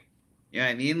year. You know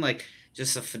what I mean? Like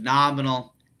just a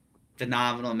phenomenal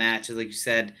match. Like you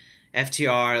said,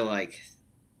 FTR, like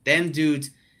them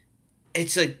dudes,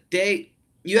 it's like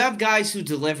you have guys who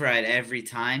deliver at every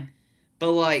time,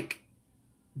 but like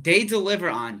they deliver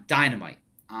on Dynamite,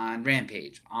 on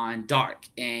Rampage, on Dark,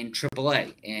 and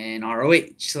AAA, and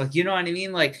ROH. So like, you know what I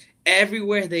mean? Like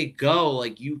everywhere they go,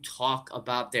 like you talk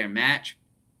about their match,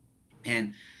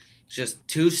 and just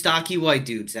two stocky white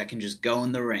dudes that can just go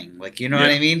in the ring. Like, you know what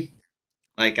I mean?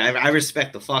 Like I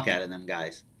respect the fuck out of them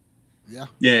guys. Yeah.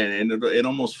 Yeah, and it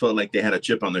almost felt like they had a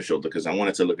chip on their shoulder because I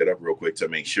wanted to look it up real quick to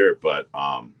make sure. But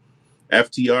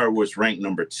FTR was ranked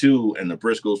number 2, and the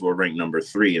Briscoes were ranked number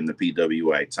 3 in the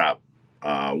PWI top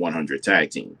 100 tag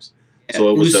teams. Yeah, so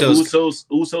it was the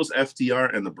Usos,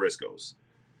 FTR, and the Briscoes.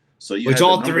 So you which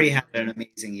all three had an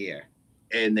amazing year,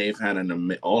 and they've had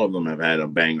all of them have had a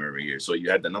banger every year. So you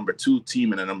had the number 2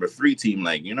 team and the number 3 team.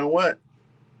 Like, you know what?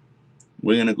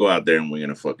 We're gonna go out there and we're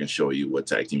gonna fucking show you what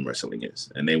tag team wrestling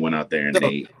is. And they went out there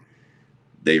and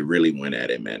they really went at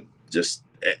it, man.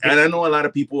 And I know a lot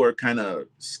of people are kind of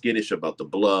skittish about the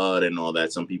blood and all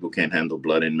that. Some people can't handle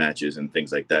blood in matches and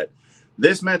things like that.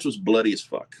 This match was bloody as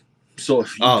fuck. So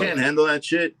if you can't handle that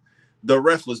shit, the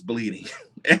ref was bleeding.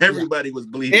 Everybody was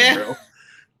bleeding, bro.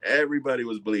 Everybody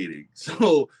was bleeding.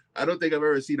 So I don't think I've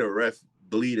ever seen a ref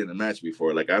bleed in a match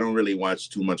before. Like, I don't really watch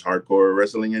too much hardcore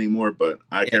wrestling anymore, but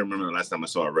I can't remember the last time I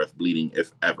saw a ref bleeding,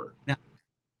 if ever.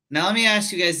 Now let me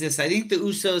ask you guys this. I think the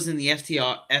Usos and the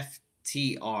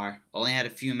FTR only had a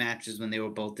few matches when they were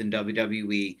both in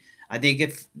WWE. I think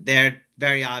if they're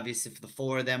very obvious, if the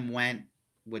 4 of them went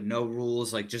with no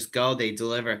rules, like just go, they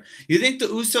deliver. You think the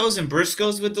Usos and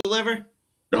Briscoes would deliver?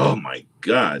 Oh my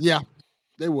God. Yeah,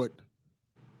 they would.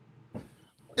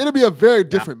 It'll be a very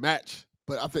different match.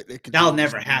 But I think they could. That'll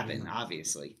never happen,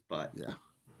 obviously. But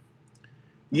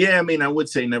yeah. I mean, I would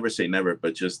say never,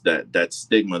 but just that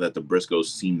stigma that the Briscoes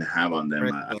seem to have on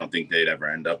them, I don't think they'd ever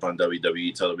end up on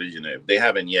WWE television. If they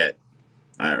haven't yet,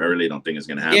 I really don't think it's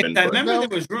gonna Yeah, happen. I But remember No.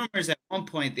 there was rumors at one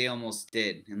point they almost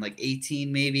did in like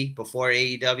 18 maybe before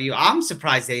AEW. I'm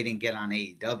surprised they didn't get on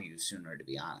AEW sooner, to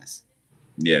be honest.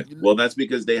 yeah, well, that's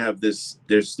because they have this.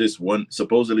 There's this one.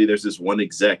 Supposedly, there's this one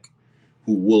exec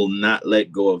who will not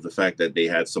let go of the fact that they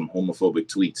had some homophobic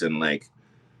tweets in like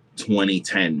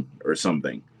 2010 or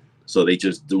something. So they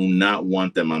just do not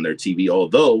want them on their TV.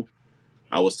 Although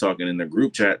I was talking in the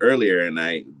group chat earlier, and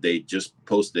they just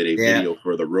posted a video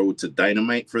for the Road to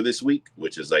Dynamite for this week,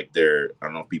 which is like their, I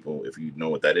don't know if you know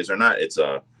what that is or not. It's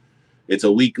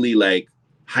a weekly like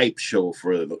hype show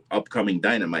for the upcoming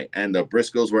Dynamite, and the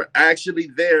Briscoes were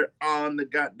actually there on the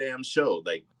goddamn show,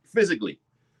 like physically.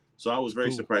 So I was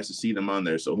very surprised to see them on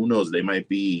there. So who knows? They might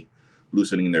be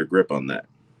loosening their grip on that.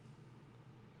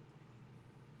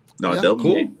 No, Yeah, Del,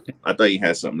 cool. I thought you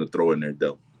had something to throw in there,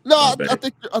 Del. No, I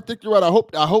think you're right.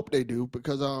 I hope they do,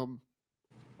 because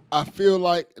I feel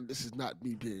like, and this is not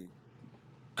me being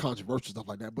controversial stuff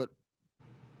like that, but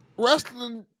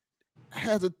wrestling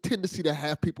has a tendency to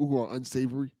have people who are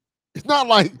unsavory. It's not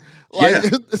like Yeah.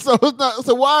 so it's not,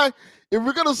 so why, if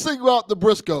we're gonna single out the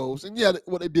Briscoes, and yeah,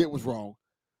 what they did was wrong,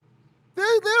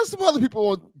 there's some other people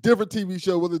on different TV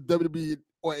shows, whether it's WWE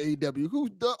or AEW, who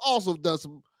also done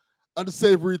some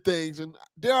unsavory things, and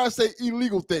dare I say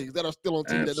illegal things that are still on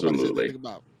TV that nobody says anything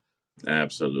about.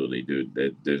 Absolutely,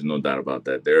 dude. There's no doubt about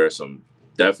that. There are some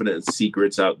definite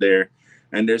secrets out there,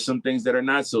 and there's some things that are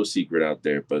not so secret out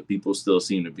there, but people still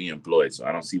seem to be employed. So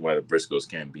I don't see why the Briscoes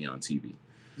can't be on TV.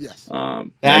 Yes.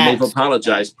 And they've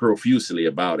apologized profusely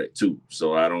about it too.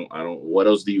 So I don't. What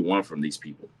else do you want from these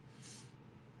people?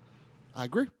 I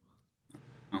agree.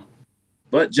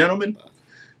 But gentlemen,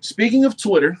 speaking of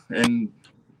Twitter and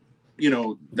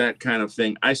that kind of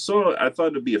thing, I thought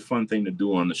it'd be a fun thing to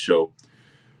do on the show,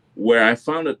 where I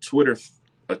found a Twitter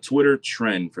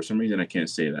trend. For some reason, I can't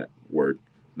say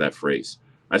that phrase.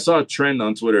 I saw a trend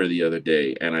on Twitter the other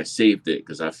day, and I saved it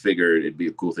because I figured it'd be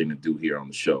a cool thing to do here on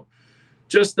the show.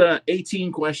 Just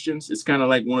 18 questions. It's kind of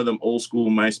like one of them old school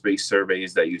MySpace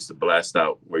surveys that used to blast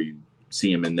out, where you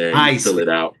see them in there and you fill it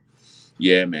out.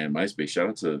 Yeah, man, MySpace. Shout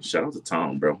out to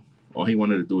Tom, bro. All he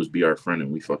wanted to do was be our friend,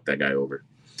 and we fucked that guy over.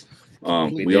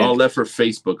 We all left for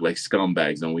Facebook like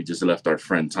scumbags, and we just left our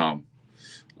friend Tom.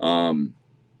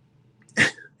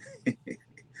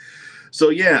 So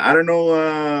yeah, I don't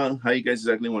know how you guys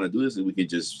exactly want to do this. We could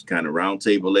just kind of round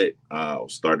table it.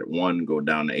 Start at 1, go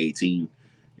down to 18,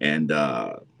 and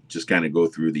just kind of go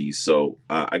through these. So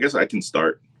I guess I can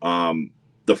start.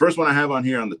 The first one I have on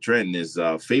here on the trend is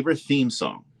favorite theme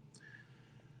song.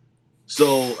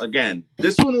 So again,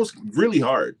 this one was really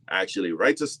hard, actually.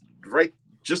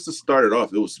 Just to start it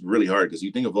off, it was really hard because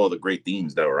you think of all the great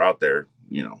themes that were out there,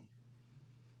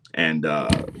 and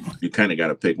you kind of got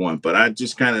to pick one. But I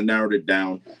just kind of narrowed it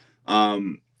down.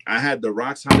 I had the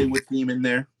Rock's Hollywood theme in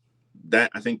there.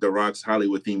 I think the Rock's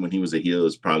Hollywood theme when he was a heel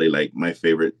is probably like my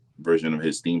favorite version of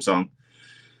his theme song.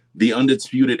 The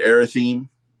Undisputed Era theme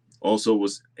also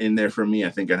was in there for me.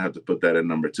 I think I'd have to put that at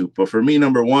number 2. But for me,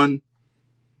 number 1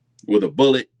 with a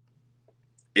bullet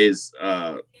is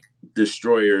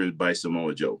Destroyer by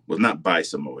Samoa Joe. Well, not by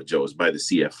Samoa Joe, it's by the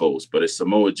CFOs, but it's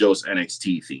Samoa Joe's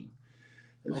NXT theme.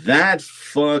 Okay. That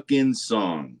fucking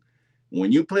song,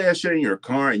 when you play that shit in your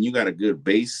car and you got a good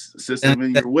bass system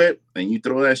in your whip and you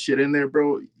throw that shit in there,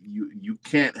 bro, you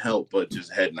can't help but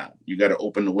just head nod. You got to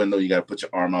open the window, you got to put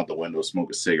your arm out the window,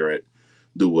 smoke a cigarette,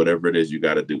 do whatever it is you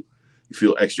got to do. You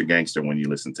feel extra gangster when you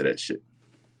listen to that shit.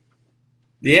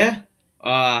 Yeah.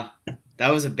 That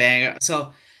was a banger.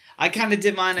 So I kind of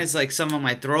did mine as like some of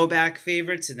my throwback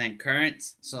favorites and then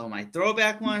currents. So my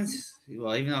throwback ones,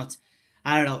 well, even though it's,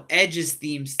 I don't know, Edge's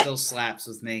theme still slaps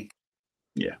with me.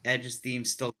 Yeah. Edge's theme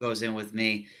still goes in with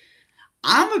me.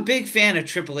 I'm a big fan of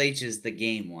Triple H's The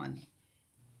Game one.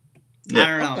 Yeah, I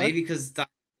don't know, maybe because the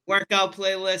workout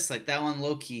playlist, like that one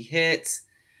low-key hits.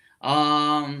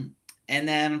 And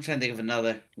then I'm trying to think of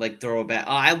another like throwback.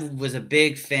 I was a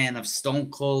big fan of Stone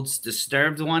Cold's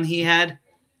Disturbed one he had.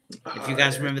 If you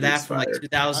guys remember that from like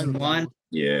 2001.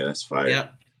 Yeah, that's fire.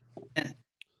 Yep. And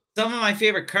some of my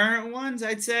favorite current ones,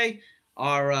 I'd say,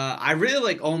 are I really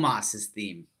like Omos's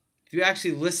theme. If you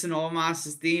actually listen to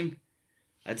Omos's theme,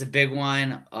 that's a big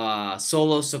one.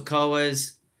 Solo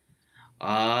Sikoa's.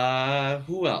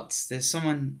 Who else? There's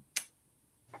someone.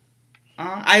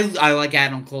 I like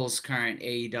Adam Cole's current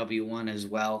AEW one as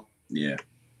well. Yeah.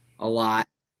 A lot.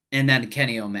 And then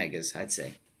Kenny Omega's, I'd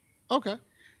say. Okay.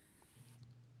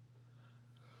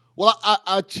 Well,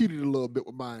 I cheated a little bit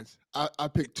with mine. I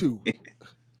picked 2.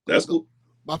 That's cool.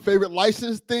 My favorite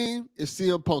licensed theme is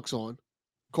CM Punk's on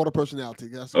Cult of Personality.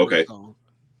 That's okay. Song.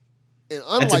 And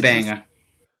that's a banger.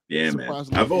 Yeah, man.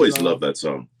 Surprisingly, I've always loved that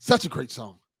song. Such a great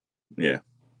song. Yeah.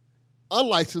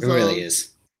 Unlicensed. It really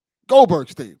is.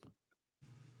 Goldberg's theme.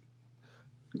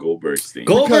 Goldberg's theme.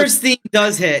 Goldberg's theme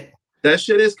does hit. That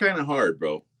shit is kind of hard,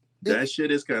 bro. That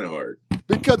shit is kind of hard.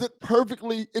 Because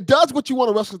it does what you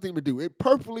want a wrestling theme to do. It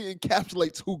perfectly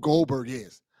encapsulates who Goldberg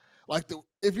is. Like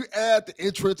if you add the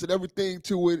entrance and everything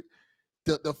to it,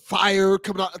 the fire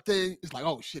coming out the thing, it's like,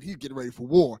 oh shit, he's getting ready for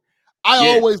war. I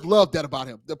always loved that about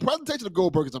him. The presentation of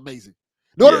Goldberg is amazing.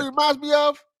 You know what it reminds me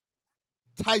of?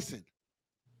 Tyson.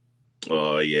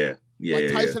 Oh yeah. Yeah.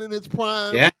 Like Tyson in his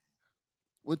prime. Yeah.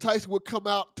 When Tyson would come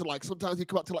out to like, sometimes he'd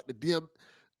come out to like a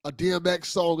DMX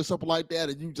song or something like that,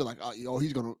 and you just like, oh,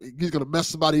 he's gonna mess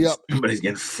somebody up. Somebody's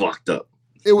getting fucked up.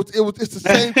 It's the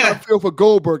same kind of feel for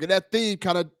Goldberg, and that theme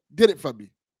kind of did it for me.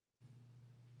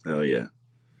 Oh yeah.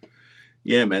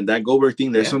 Yeah, man, that Goldberg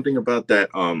theme, there's something about that.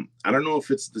 I don't know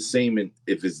if it's the same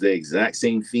if it's the exact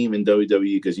same theme in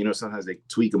WWE, because sometimes they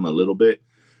tweak them a little bit.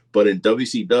 But in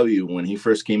WCW, when he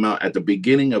first came out, at the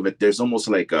beginning of it, there's almost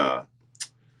like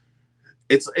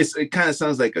it kind of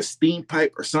sounds like a steam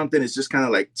pipe or something. It's just kind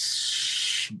of like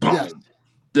boom.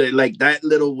 Yeah. Like that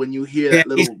little, when you hear that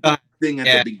little thing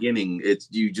at the beginning, it's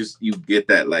you get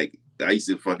that, like, I used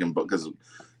to fucking, because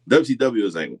WCW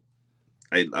was like,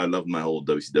 I loved my whole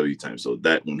WCW time. So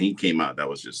that when he came out, that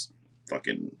was just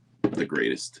fucking the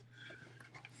greatest.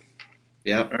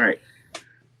 Yeah. All right.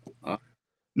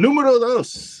 Numero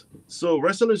dos. So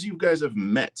wrestlers you guys have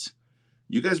met.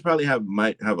 You guys probably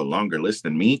might have a longer list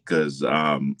than me, because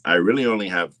I really only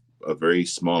have a very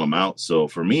small amount. So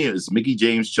for me, it's Mickie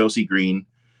James, Chelsea Green,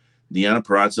 Deonna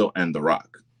Purrazzo, and The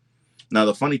Rock. Now,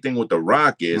 the funny thing with The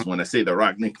Rock is, when I say The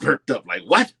Rock, Nick perked up like,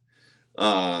 what?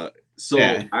 So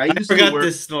I forgot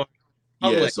this story.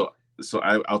 Yeah, so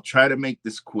I'll try to make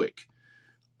this quick.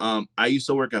 I used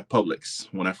to work at Publix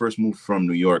when I first moved from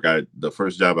New York. The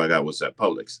first job I got was at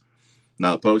Publix.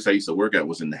 Now, the Publix I used to work at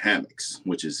was in the Hammocks,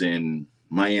 which is in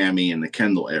Miami in the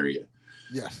Kendall area.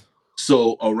 Yes.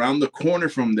 So around the corner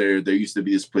from there used to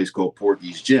be this place called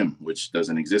Porky's Gym, which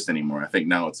doesn't exist anymore. I think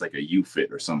now it's like a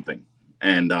U-Fit or something.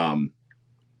 And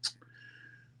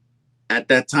at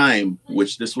that time,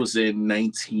 which this was in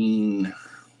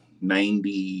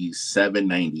 1997,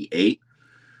 98,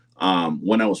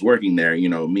 when I was working there,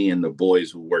 me and the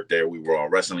boys who worked there, we were all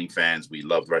wrestling fans. We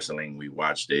loved wrestling. We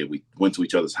watched it. We went to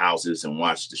each other's houses and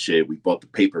watched the shit. We bought the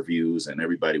pay-per-views, and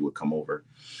everybody would come over.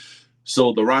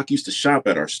 So The Rock used to shop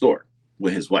at our store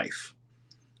with his wife.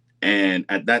 And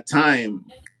at that time,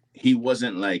 he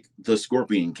wasn't like the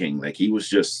Scorpion King. Like, he was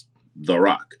just The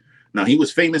Rock. Now, he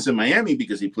was famous in Miami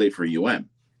because he played for UM.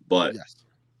 But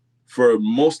for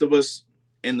most of us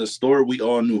in the store, we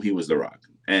all knew he was The Rock.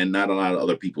 And not a lot of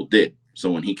other people did. So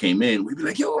when he came in, we'd be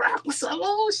like, yo, Rock, what's up?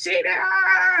 Oh, shit.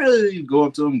 You'd go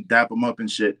up to him, dap him up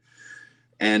and shit.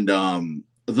 And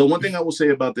the one thing I will say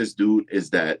about this dude is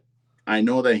that I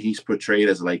know that he's portrayed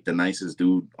as like the nicest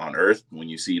dude on earth when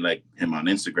you see like him on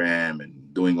Instagram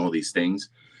and doing all these things.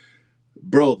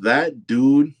 Bro, that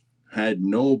dude had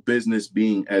no business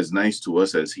being as nice to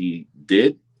us as he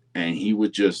did. And he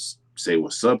would just say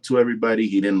what's up to everybody.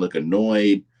 He didn't look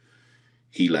annoyed.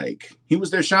 He was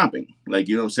there shopping, like,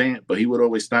 you know what I'm saying? But he would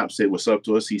always stop, say what's up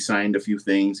to us. He signed a few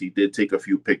things. He did take a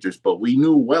few pictures, but we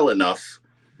knew well enough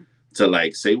to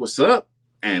like say what's up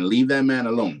and leave that man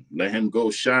alone. Let him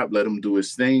go shop. Let him do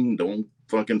his thing. Don't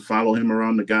fucking follow him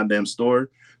around the goddamn store.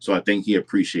 So I think he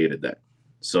appreciated that.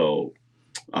 So,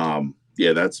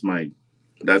 yeah, that's my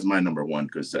number one,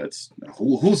 because that's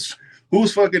who's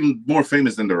fucking more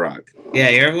famous than The Rock. Yeah,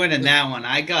 you're winning that one.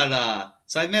 I got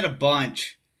so I met a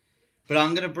bunch. But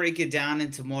I'm going to break it down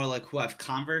into more like who I've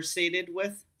conversated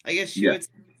with, I guess you would say,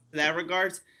 in that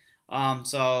regards.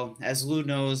 So as Lou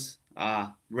knows,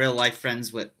 real life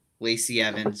friends with Lacey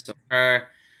Evans. So her,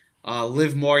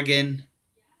 Liv Morgan,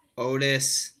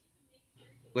 Otis,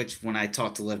 which when I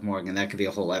talk to Liv Morgan, that could be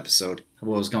a whole episode of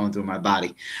what was going through my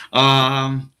body.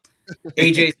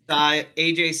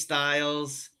 AJ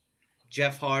Styles,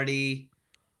 Jeff Hardy.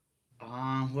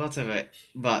 What else have I?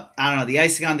 But I don't know. The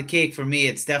icing on the cake for me,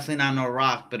 it's definitely not No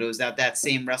Rock, but it was at that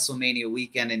same WrestleMania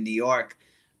weekend in New York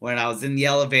when I was in the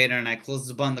elevator and I closed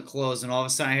the button to close, and all of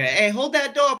a sudden I heard, "Hey, hold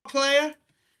that door, player!"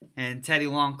 And Teddy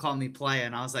Long called me player,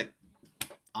 and I was like,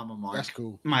 "I'm a mark." That's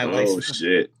cool.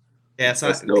 Shit. Yeah, so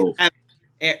that's dope.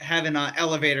 Having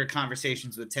elevator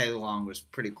conversations with Teddy Long was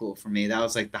pretty cool for me. That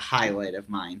was like the highlight of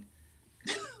mine.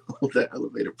 Hold that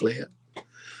elevator, player.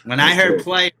 When I heard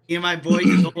play, me and my boy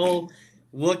did the whole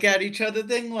look at each other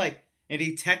thing, like, and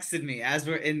he texted me as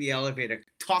we're in the elevator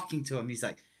talking to him. He's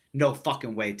like, "No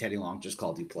fucking way, Teddy Long just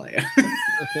called you player."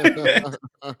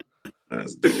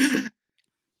 That's dope.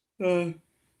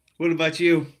 What about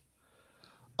you?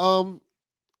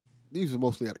 These are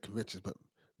mostly at the conventions, but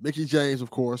Mickey James,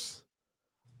 of course.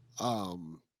 I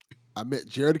met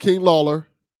Jerry the King Lawler.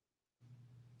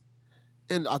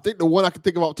 And I think the one I can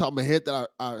think of off the top of my head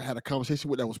that I had a conversation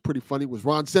with that was pretty funny was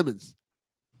Ron Simmons.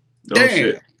 Oh Damn.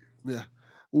 shit. Yeah.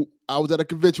 I was at a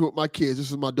convention with my kids. This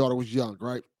was my daughter was young,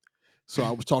 right? So I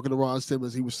was talking to Ron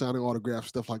Simmons. He was signing autographs,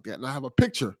 stuff like that. And I have a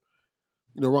picture.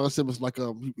 You know, Ron Simmons, like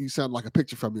he sounded like a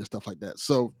picture from me and stuff like that.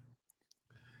 So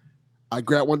I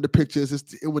grabbed one of the pictures.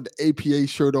 It with the APA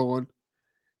shirt on.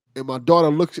 And my daughter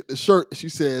looks at the shirt and she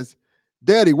says,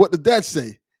 "Daddy, what did that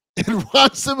say?" And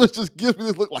Ron Simmons just gives me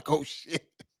this look like, "Oh shit."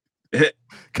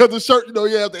 Because the shirt, you know,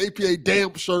 he has the APA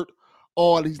damn shirt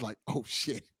on. He's like, "Oh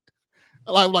shit."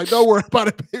 And I'm like, "Don't worry about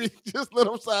it, baby. Just let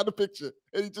him sign the picture."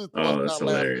 And he just Oh, that's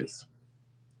hilarious.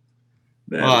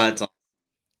 That's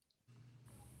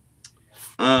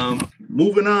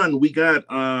Moving on, we got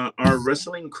our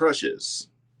wrestling crushes.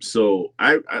 So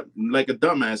I like a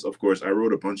dumbass, of course, I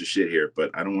wrote a bunch of shit here, but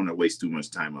I don't want to waste too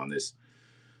much time on this.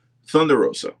 Thunder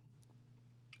Rosa.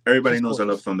 Everybody knows I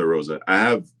love Thunder Rosa.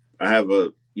 I have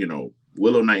a, you know,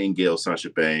 Willow Nightingale,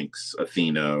 Sasha Banks,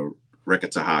 Athena, Reka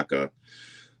Tahaka.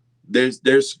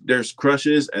 There's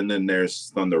crushes, and then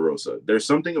there's Thunder Rosa. There's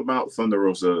something about Thunder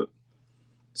Rosa's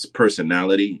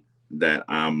personality that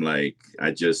I'm like,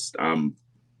 I don't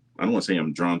want to say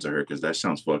I'm drawn to her because that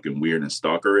sounds fucking weird and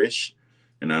stalkerish.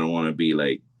 And I don't want to be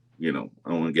like, you know,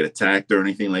 I don't want to get attacked or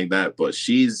anything like that. But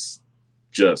she's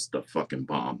just a fucking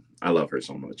bomb. I love her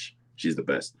so much. She's the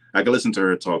best. I can listen to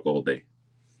her talk all day.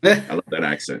 I love that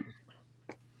accent.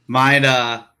 My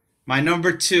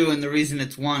number 2, and the reason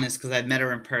it's 1 is because I met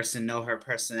her in person, know her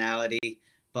personality,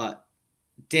 but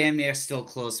damn near still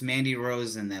close. Mandy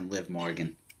Rose and then Liv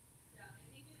Morgan.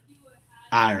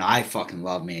 I don't know. I fucking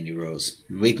love Mandy Rose.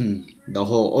 We can, the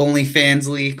whole OnlyFans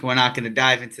leak, we're not going to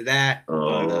dive into that.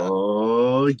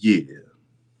 Oh, but, yeah.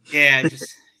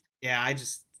 Yeah,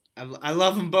 I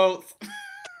love them both.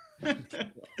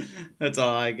 That's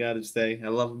all I got to say. I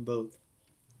love them both.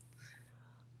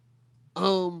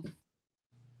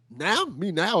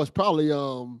 Now it's probably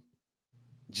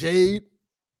Jade.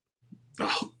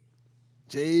 Oh.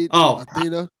 Jade. Oh,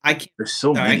 Athena. I can't. There's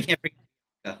so many. I can't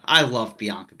forget. I love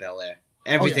Bianca Belair.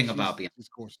 Everything about Bianca.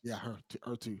 Of course, yeah,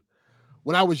 her too.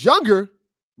 When I was younger,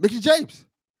 Mickey James.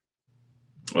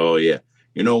 Oh yeah.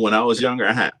 You know, when I was younger,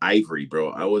 I had Ivory,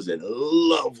 bro. I was in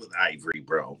love with Ivory,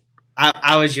 bro.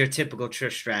 I was your typical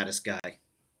Trish Stratus guy.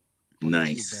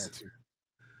 Nice.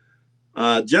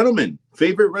 Gentlemen,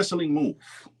 favorite wrestling move?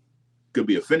 Could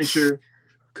be a finisher,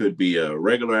 could be a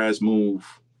regular ass move.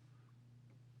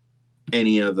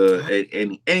 Any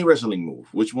wrestling move.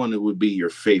 Which one would be your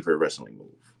favorite wrestling move?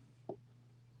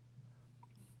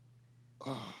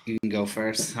 You can go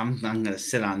first. I'm gonna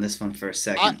sit on this one for a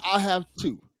second. I have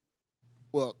 2.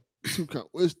 Well, 2.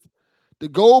 It's the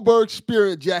Goldberg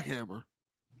Spirit Jackhammer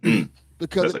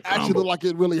because it actually looks like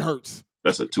it really hurts.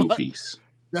 That's a 2-piece.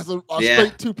 That's a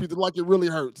straight 2-piece. Like it really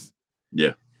hurts.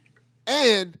 Yeah.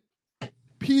 And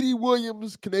Petey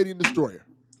Williams Canadian Destroyer.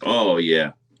 Oh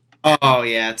yeah. Oh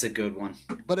yeah, it's a good one.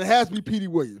 But it has to be Petey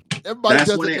Williams. Everybody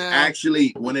That's does when it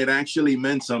it now. when it actually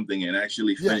meant something and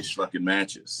actually finished fucking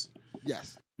matches.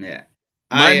 Yes. Yeah.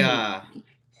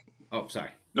 Sorry.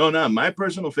 No, my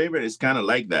personal favorite is kind of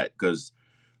like that because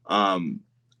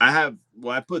I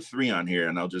put 3 on here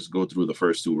and I'll just go through the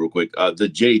first 2 real quick. The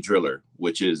Jay Driller,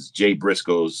 which is Jay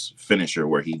Briscoe's finisher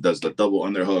where he does the double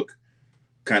underhook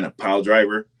kind of pile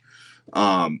driver.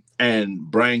 And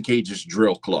Brian Cage's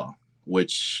Drill Claw,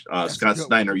 which Scott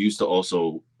Steiner used to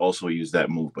also use that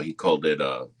move, but he called it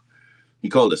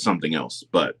something else.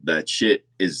 But that shit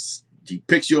is, he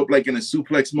picks you up like in a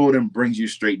suplex mode and brings you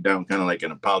straight down, kind of like in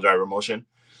a pile driver motion.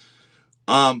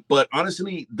 But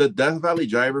honestly, the Death Valley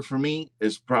Driver for me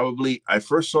is probably, I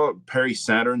first saw Perry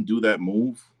Saturn do that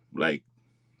move like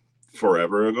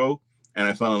forever ago, and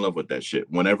I fell in love with that shit.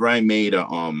 Whenever I made a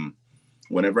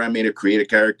create a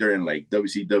character in like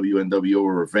WCW,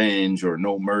 NWO Revenge or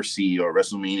No Mercy or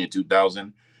WrestleMania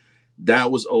 2000,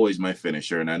 that was always my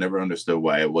finisher, and I never understood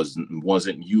why it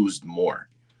wasn't used more.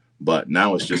 But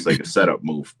now it's just like a setup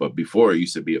move. But before it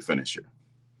used to be a finisher.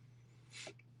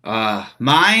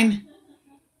 Mine,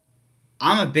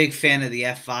 I'm a big fan of the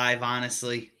F5,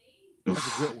 honestly. That's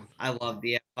a good one. I love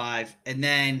the F5. And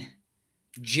then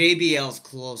JBL's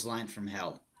Clothesline from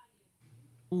Hell.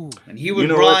 Ooh. And he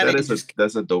would run.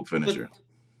 That's a dope finisher.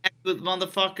 With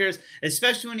motherfuckers,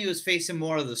 especially when he was facing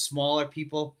more of the smaller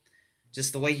people.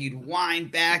 Just the way he'd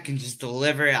wind back and just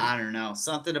deliver it. I don't know.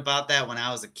 Something about that when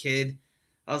I was a kid.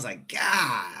 I was like,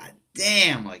 God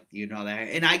damn, like, you know that.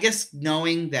 And I guess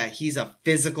knowing that he's a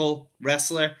physical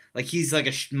wrestler, like he's like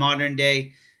a modern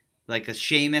day, like a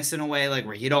Sheamus in a way, like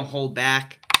where he don't hold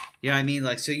back. You know what I mean?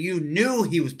 Like, so you knew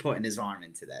he was putting his arm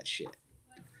into that shit.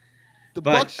 The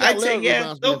But Buckshot I'd say, Larry yeah,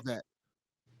 reminds me of that.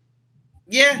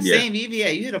 Yeah, Yeah. same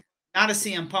EVA. You hit not a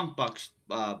CM Punk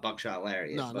Buckshot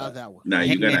Larry. No, not that one. Now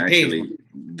you gotta Hangman Page actually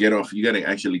get off. You gotta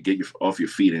actually get off your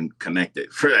feet and connect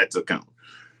it for that to count.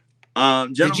 The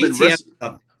Gentlemen, GTM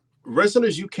stuff.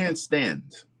 wrestlers you can't stand.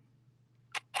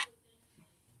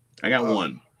 I got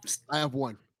one. I have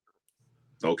one.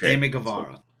 Okay. Sammy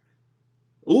Guevara.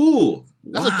 Ooh,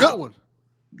 That's a good one.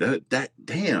 That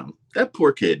damn, that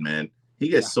poor kid, man. He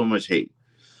gets so much hate.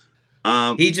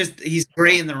 He's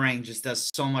great in the ring, just does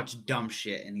so much dumb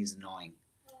shit, and he's annoying.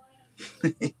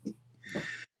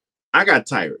 I got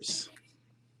Tyrus.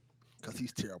 Because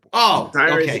he's terrible. Oh,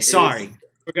 Tyrus okay. is- Sorry.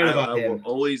 Forgot about I will him.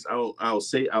 always I'll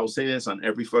say this on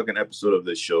every fucking episode of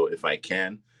this show if I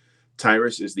can.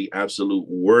 Tyrus is the absolute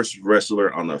worst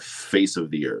wrestler on the face of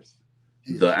the earth.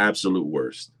 Yeah. The absolute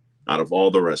worst out of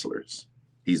all the wrestlers.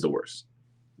 He's the worst.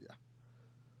 Yeah.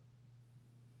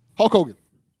 Hulk Hogan.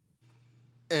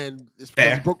 And it's because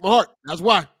Fair. he broke my heart. That's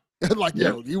why. Like,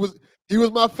 Yeah. yo, he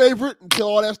was my favorite until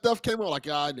all that stuff came out. Like,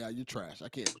 now you're trash. I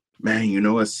can't. Man, you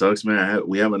know what sucks, man?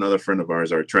 We have another friend of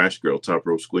ours, our trash girl, Top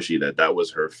Rope Squishy, that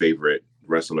was her favorite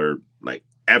wrestler like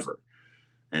ever.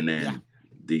 And then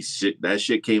that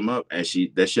shit came up, and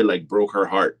that shit like broke her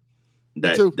heart.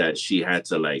 That she had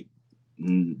to like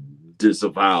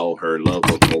disavow her love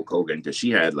of Hulk Hogan because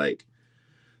she had like,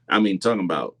 I mean, talking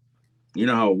about, you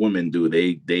know how women do,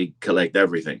 they collect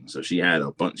everything. So she had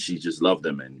a bunch. She just loved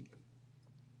them and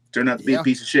turned out to be a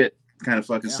piece of shit. Kind of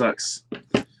fucking sucks.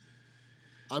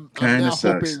 I'm now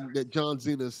hoping that John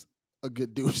Cena's a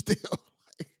good dude still.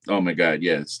 Oh my God,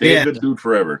 yeah. Stay a good dude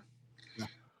forever.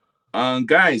 Yeah.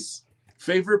 Guys,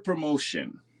 favorite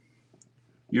promotion.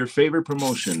 Your favorite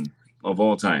promotion of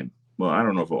all time. Well, I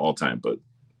don't know if of all time, but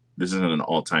this isn't an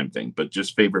all-time thing, but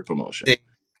just favorite promotion.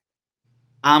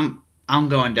 I'm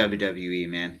going WWE,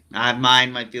 man.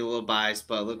 Mine might be a little biased,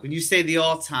 but look, when you say the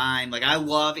all-time, like I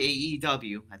love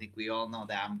AEW. I think we all know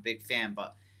that. I'm a big fan,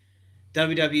 but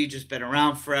WWE just been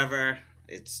around forever.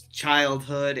 It's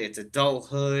childhood, it's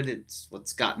adulthood, it's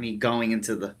what's got me going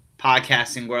into the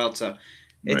podcasting world. So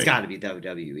it's got to be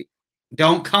WWE.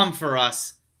 Don't come for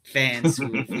us fans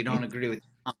if we don't agree with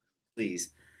you, please.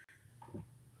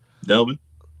 Delvin?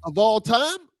 Of all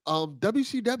time,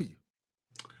 WCW.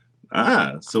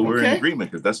 So we're in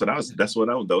agreement because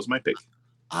that was my pick.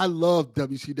 I love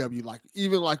WCW. Like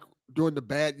even like during the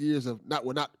bad years of not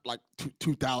like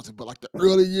 2000, but like the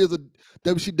early years of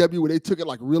WCW where they took it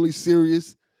like really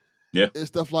serious, and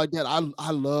stuff like that.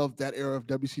 I love that era of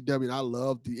WCW, and I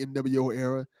love the NWO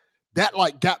era. That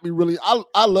like got me really.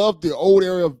 I love the old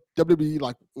era of WWE,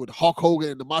 like with Hulk Hogan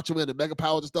and the Macho Man and Mega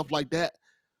Powers and stuff like that.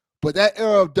 But that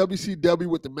era of WCW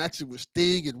with the matches with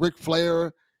Sting and Ric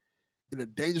Flair and the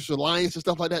Dangerous Alliance and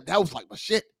stuff like that, that was like my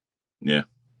shit. Yeah.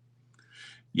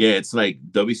 Yeah, it's like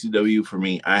WCW for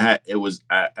me. I was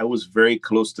very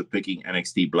close to picking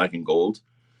NXT Black and Gold,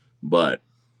 but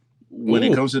when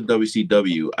it comes to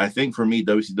WCW, I think for me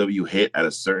WCW hit at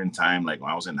a certain time, like when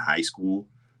I was in high school,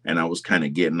 and I was kind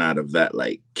of getting out of that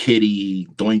like Kitty,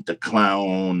 Doink the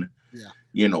Clown,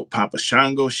 Papa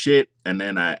Shango shit, and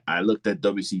then I looked at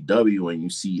WCW and you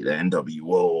see the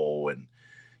NWO and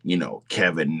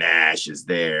Kevin Nash is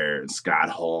there and Scott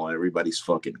Hall, everybody's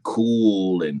fucking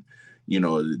cool, and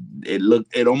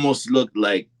it almost looked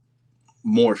like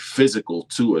more physical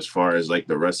too as far as like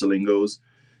the wrestling goes,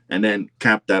 and then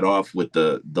cap that off with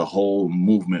the whole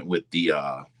movement with the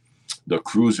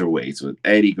cruiserweights with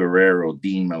Eddie Guerrero,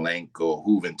 Dean Malenko,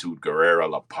 Juventud Guerrera,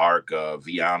 La Parca,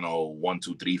 Viano, 1,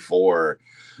 2, 3, 4,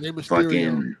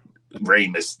 fucking Rey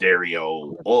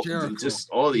Mysterio, just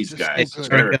all these guys,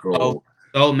 Jericho.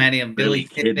 So many of them, Billy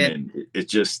Kidman.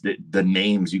 It's just the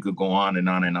names, you could go on and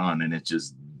on and on, and it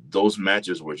just, those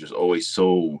matches were just always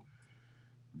so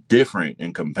different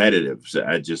and competitive. So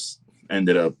I just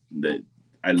ended up that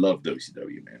I love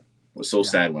WCW, man. It was so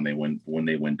sad when they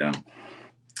went down.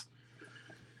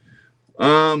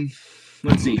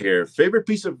 Let's see here. Favorite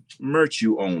piece of merch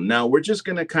you own. Now we're just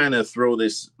gonna kind of throw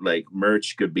this like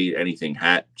merch, could be anything,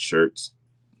 hat, shirts,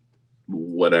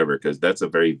 whatever, because that's a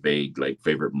very vague like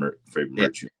favorite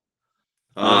merch.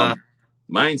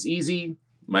 Mine's easy.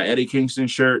 My Eddie Kingston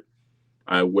shirt.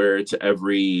 I wear it to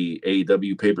every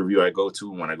AEW pay-per-view I go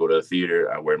to. When I go to the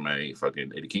theater, I wear my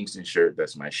fucking Eddie Kingston shirt.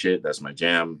 That's my shit. That's my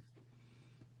jam.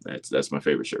 That's my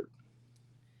favorite shirt.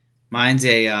 Mine's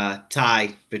a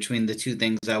tie between the two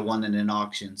things I won in an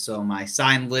auction. So my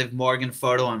signed Liv Morgan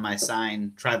photo and my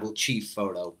signed Tribal Chief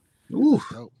photo. Ooh.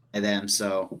 And them.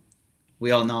 So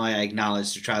we all know I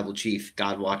acknowledge the Tribal Chief.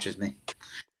 God watches me.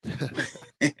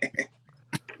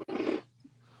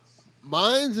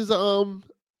 Mine's is I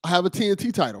have a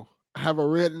TNT title. I have a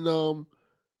red and the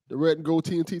red and gold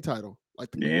TNT title, like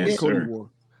the Yes, Cody sir. wore.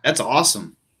 That's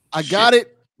awesome. I got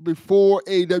it before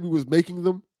AEW was making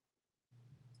them,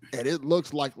 and it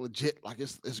looks like legit. Like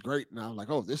it's great. And I'm like,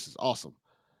 oh, this is awesome.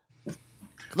 'Cause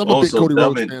I'm a big Also, Cody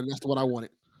Rhodes Delvin, fan. That's what I wanted.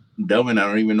 Delvin, I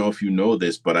don't even know if you know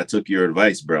this, but I took your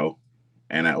advice, bro.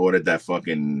 And I ordered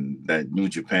that New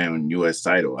Japan US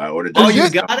title. I ordered that. Oh, you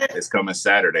got it? It's coming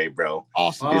Saturday, bro.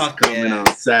 Awesome. It's coming on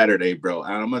Saturday, bro.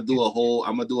 And I'm gonna do a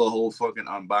whole fucking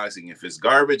unboxing. If it's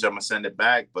garbage, I'm gonna send it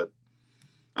back. But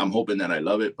I'm hoping that I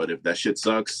love it. But if that shit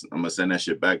sucks, I'm gonna send that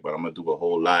shit back. But I'm gonna do a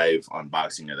whole live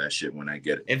unboxing of that shit when I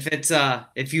get it.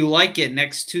 If you like it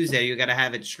next Tuesday, you gotta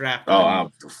have it strapped.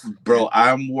 Bro,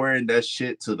 I'm wearing that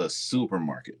shit to the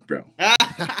supermarket, bro.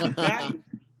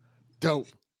 Dope.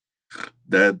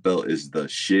 That belt is the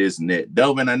shiznit.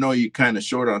 Delvin, I know you're kind of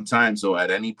short on time, so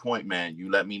at any point, man, you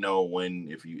let me know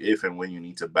if and when you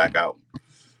need to back out.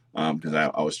 Because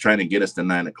I was trying to get us to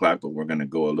 9 o'clock, but we're gonna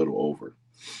go a little over.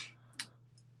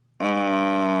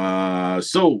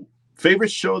 So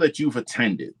favorite show that you've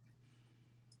attended.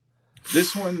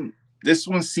 This one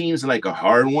seems like a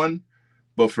hard one,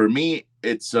 but for me,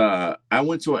 it's I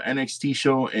went to an NXT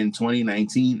show in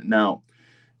 2019. Now,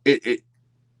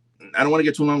 I don't want to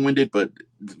get too long-winded, but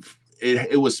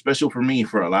it was special for me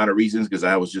for a lot of reasons because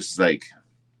I was just like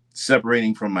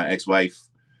separating from my ex-wife,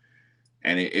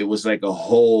 and it was like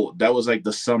that was like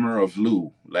the summer of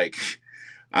Lou. Like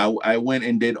I went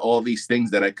and did all these things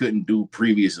that I couldn't do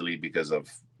previously because of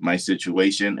my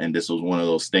situation, and this was one of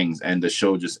those things. And the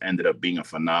show just ended up being a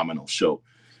phenomenal show.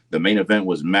 The main event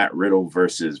was Matt Riddle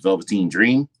versus Velveteen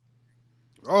Dream.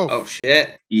 Oh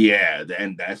shit! Yeah,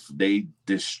 and they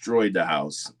destroyed the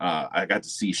house. I got to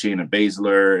see Shayna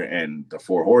Baszler and the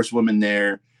 4 Horsewomen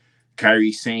there.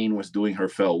 Kairi Sane was doing her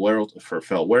farewell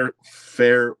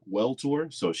tour,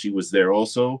 so she was there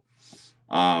also.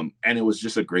 And it was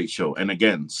just a great show. And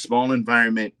again, small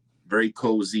environment, very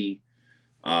cozy.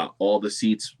 All the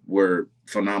seats were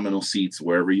phenomenal seats.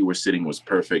 Wherever you were sitting was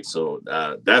perfect. So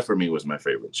that for me was my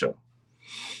favorite show.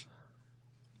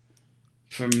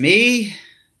 For me,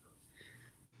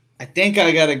 I think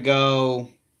I gotta go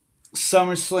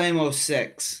SummerSlam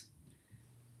 06.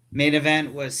 Main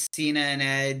event was Cena and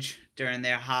Edge during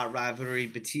their hot rivalry.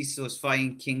 Batista was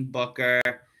fighting King Booker.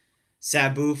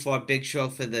 Sabu fought Big Show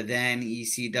for the then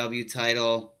ECW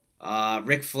title.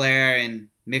 Ric Flair and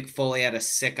Mick Foley had a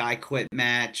sick I Quit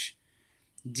match.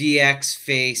 DX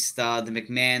faced the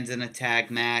McMahons in a tag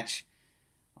match.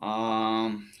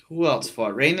 Who else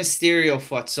fought? Rey Mysterio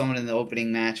fought someone in the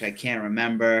opening match. I can't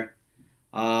remember.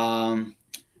 But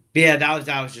yeah,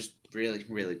 that was just really,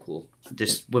 really cool.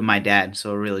 Just with my dad,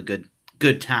 so a really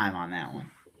good time on that one.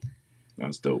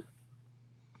 That's dope.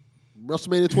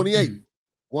 WrestleMania 28,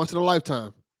 once in a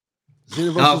lifetime.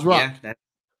 Cena versus Rock. Yeah,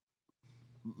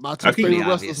 my two favorite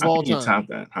wrestlers of all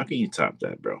time. How can you top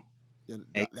that, bro? Yeah,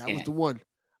 that was the one.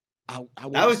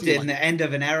 That was in the end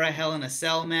of an era Hell in a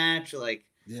Cell match. Like,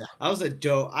 yeah, that was a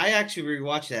dope. I actually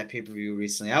rewatched that pay-per-view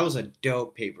recently. That was a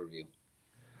dope pay-per-view.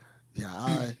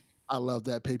 Yeah, I love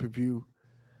that pay-per-view.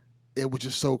 It was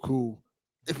just so cool.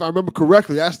 If I remember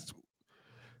correctly,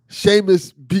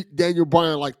 Sheamus beat Daniel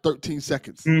Bryan like 13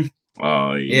 seconds.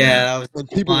 Oh yeah, that was and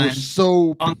people were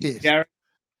so pissed.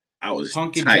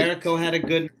 Punk and Jericho had a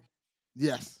good.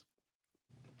 Yes,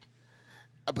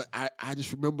 but I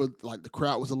just remember like the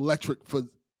crowd was electric for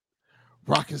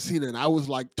Rock and Cena, and I was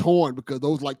like torn because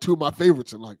those were like two of my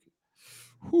favorites, and like,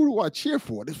 who do I cheer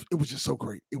for? It was just so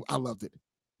great. I loved it.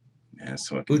 Yeah,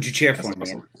 so who'd you cheer for,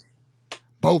 man?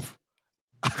 Both.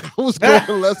 I was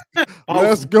going,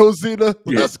 let's go Cena,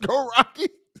 let's go Rocky.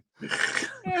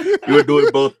 You were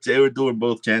doing both. They were doing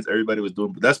both chants. Everybody was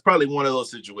doing. That's probably one of those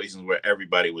situations where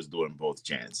everybody was doing both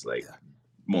chants, like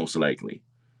most likely.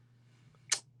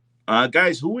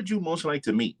 Guys, who would you most like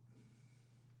to meet?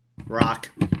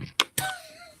 Rock.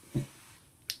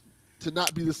 To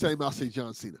not be the same, I'll say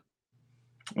John Cena.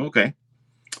 Okay.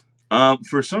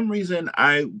 For some reason,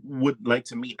 I would like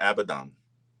to meet Abaddon.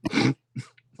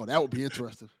 Oh, that would be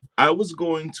interesting. I was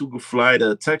going to fly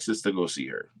to Texas to go see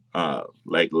her,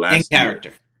 like last year.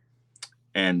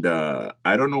 And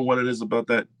I don't know what it is about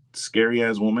that scary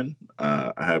ass woman.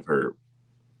 I have her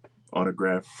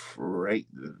autograph right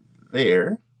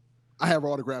there. I have her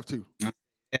autograph too. Yeah,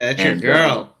 that's your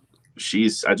girl.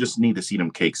 I just need to see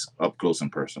them cakes up close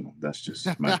and personal. That's just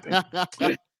my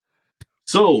opinion.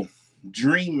 So,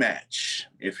 dream match.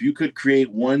 If you could create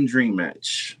one dream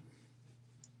match,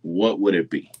 what would it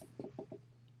be?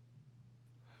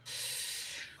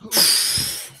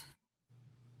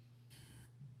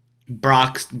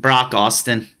 Brock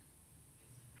Austin.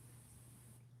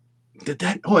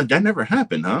 That never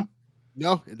happened, huh?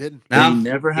 No, it didn't. No,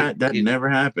 never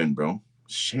happened, bro.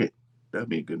 Shit. That'd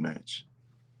be a good match.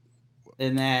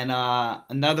 And then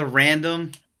another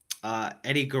random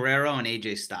Eddie Guerrero and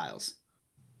AJ Styles.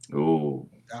 Oh,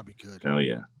 that'd be good. Hell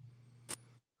yeah.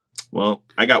 Well,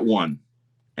 I got one.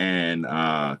 And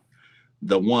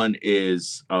the one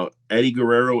is Eddie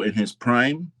Guerrero in his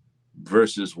prime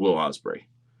versus Will Ospreay.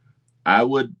 I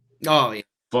would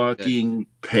fucking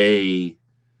pay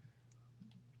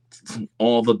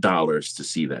all the dollars to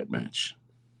see that match.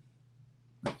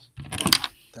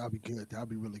 That'd be good. That'd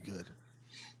be really good.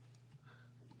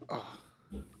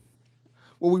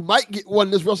 Well, we might get one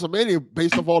this WrestleMania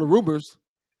based off all the rumors.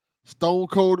 Stone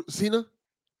Cold Cena.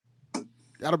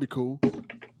 That'll be cool.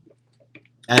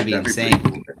 That'd be insane.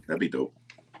 Cool. That'd be dope.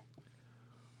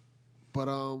 But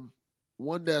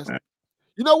one that's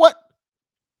you know what?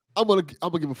 I'm gonna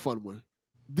give a fun one.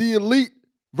 The Elite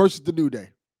versus the New Day.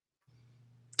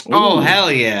 Oh,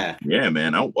 hell yeah. Yeah,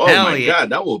 man. Oh my God,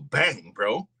 that will bang,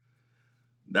 bro.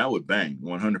 That would bang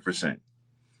 100%.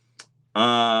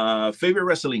 Favorite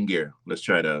wrestling gear. Let's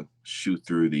try to shoot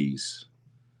through these.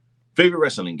 Favorite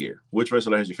wrestling gear. Which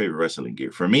wrestler has your favorite wrestling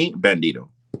gear? For me, Bandito.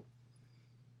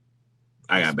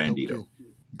 I got Bandito.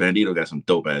 Bandito got some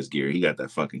dope ass gear. He got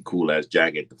that fucking cool ass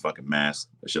jacket, the fucking mask.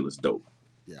 That shit looks dope.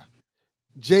 Yeah.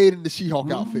 Jade in the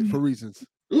She-Hulk outfit for reasons.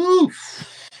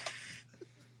 Oof.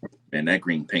 Man, that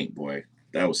green paint, boy.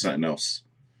 That was something else.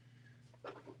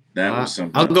 That was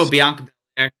something I'll else. go Bianca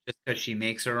Belair just because she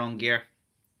makes her own gear.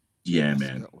 Yeah,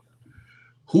 man.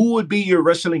 Who would be your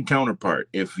wrestling counterpart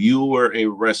if you were a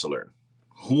wrestler?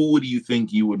 Who would you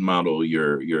think you would model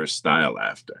your style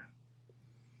after?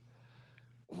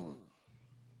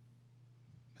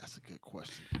 That's a good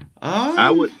question. I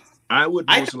would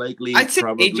most likely I'd say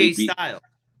probably AJ be Styles.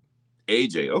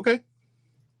 AJ. Okay.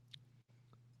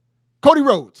 Cody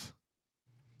Rhodes.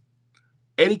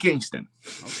 Eddie Kingston.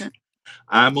 Okay.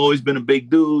 I've always been a big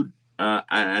dude.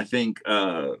 I think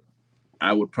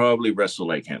I would probably wrestle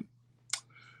like him.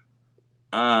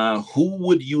 Who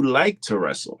would you like to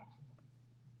wrestle?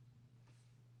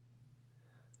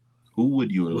 Who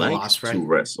would you like to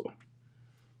wrestle?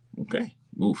 Okay.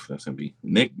 Oof, that's gonna be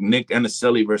Nick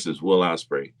Anicelli versus Will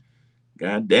Ospreay.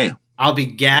 God damn. I'll be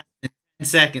gassed in 10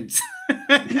 seconds.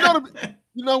 You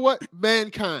know what?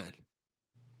 Mankind.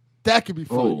 That could be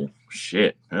fun. Oh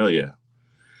shit. Hell yeah.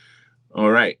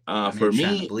 All right. For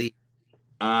me,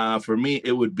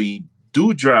 it would be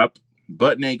Doudrop,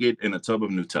 butt naked in a tub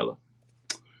of Nutella.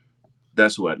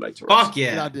 That's who I'd like to wrestle. Fuck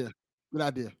yeah. Good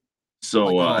idea.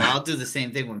 So I'll do the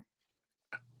same thing with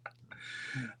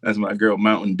that's my girl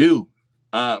Mountain Dew.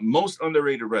 Most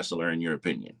underrated wrestler in your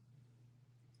opinion?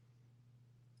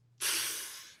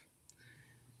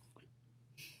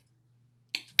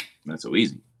 Not so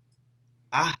easy.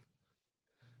 I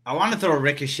want to throw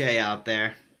Ricochet out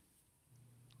there.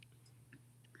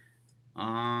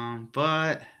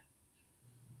 But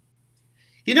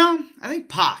I think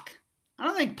Pac. I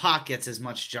don't think Pac gets as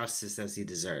much justice as he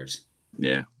deserves.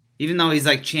 Yeah. Even though he's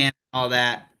like champ and all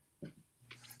that.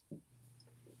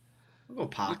 I'll go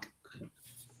Pac.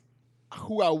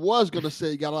 Who I was gonna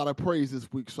say got a lot of praise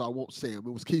this week, so I won't say him.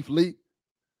 It was Keith Lee.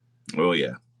 Oh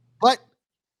yeah. But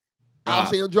I'll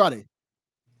say Andrade.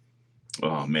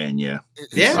 Oh man, yeah.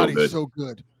 Andrade's so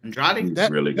good. Andrade,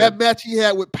 really good. That match he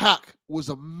had with Pac was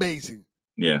amazing.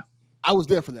 Yeah. I was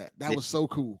there for that. That was so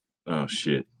cool. Oh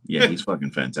shit. Yeah, he's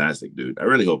fucking fantastic, dude. I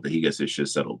really hope that he gets his shit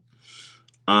settled.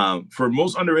 For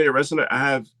most underrated wrestler, I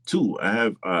have two. I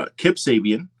have Kip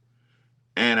Sabian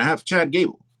and I have Chad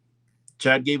Gable.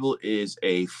 Chad Gable is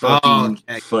a fucking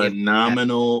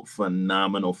phenomenal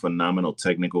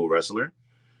technical wrestler.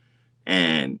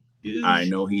 And I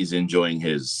know he's enjoying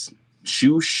his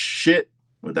shoe shit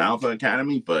with the Alpha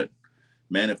Academy, but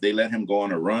man, if they let him go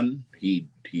on a run, he'd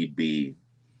be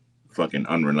fucking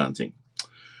unrelenting.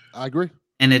 I agree.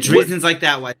 And it's reasons like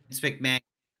that why Vince McMahon can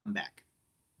come back.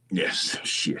 Yes,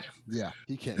 shit. Yeah,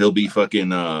 he can. He'll be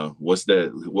fucking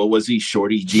what was he?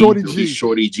 Shorty G.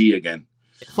 Shorty G again.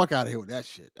 Fuck out of here with that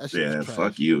shit. That shit yeah,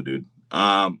 fuck you, dude.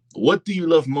 What do you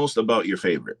love most about your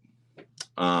favorite?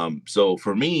 So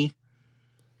for me,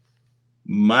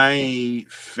 my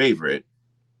favorite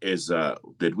is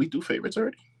did we do favorites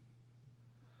already?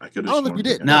 I don't think we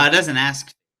did. No, it doesn't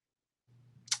ask.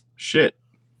 Shit.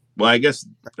 Well, I guess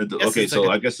okay. So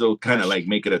I guess they'll kind of like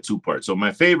make it a two-part. So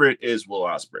my favorite is Will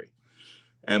Ospreay,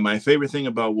 and my favorite thing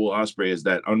about Will Ospreay is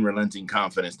that unrelenting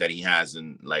confidence that he has,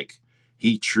 and like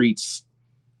he treats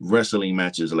wrestling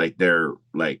matches like they're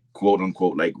like quote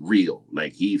unquote like real.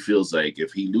 Like he feels like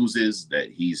if he loses,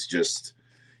 that he's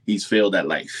failed at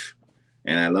life,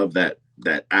 and I love that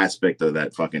aspect of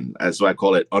that fucking. That's why I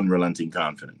call it unrelenting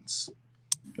confidence.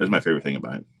 That's my favorite thing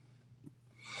about it.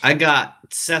 I got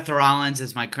Seth Rollins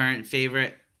as my current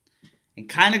favorite, and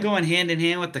kind of going hand in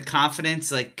hand with the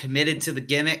confidence, like committed to the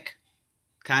gimmick,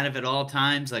 kind of at all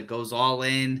times, like goes all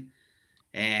in,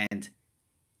 and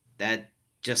that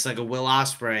just like a Will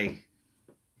Ospreay,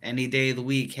 any day of the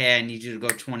week, hey, I need you to go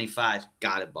 25.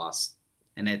 Got it, boss.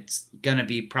 And it's gonna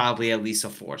be probably at least a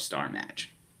 4-star match.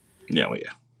 Yeah, well,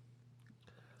 yeah,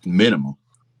 minimum.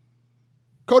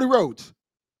 Cody Rhodes.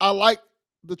 I like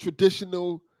the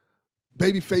traditional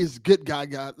babyface good guy,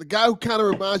 the guy who kind of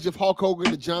reminds you of Hulk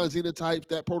Hogan, the John Cena type,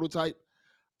 that prototype.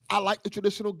 I like the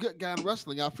traditional good guy in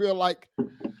wrestling. I feel like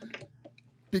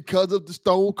because of the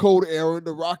Stone Cold era and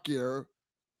the Rock era,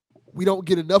 we don't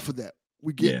get enough of that.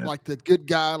 We get like the good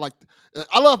guy. Like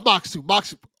I love Mox too.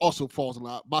 Mox also falls in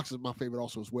line. Mox is my favorite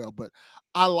also as well. But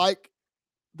I like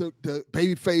the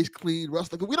babyface clean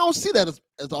wrestler. We don't see that as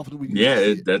often as we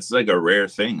Yeah, that's like a rare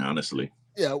thing, honestly.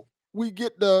 Yeah, we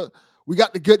got the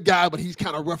good guy, but he's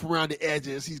kind of rough around the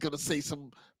edges. He's gonna say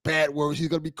some bad words. He's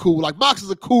gonna be cool. Like Mox is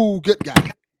a cool good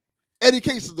guy. Eddie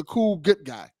Case is a cool good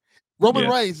guy. Roman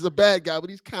Reigns is a bad guy, but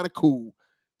he's kind of cool.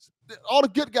 All the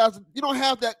good guys, you don't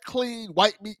have that clean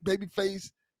white meat baby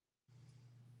face.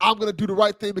 I'm gonna do the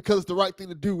right thing because it's the right thing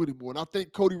to do anymore. And I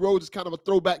think Cody Rhodes is kind of a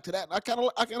throwback to that. And I kind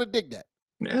of dig that.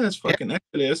 Yeah, actually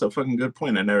that's a fucking good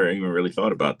point. I never even really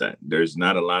thought about that. There's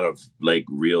not a lot of like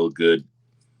real good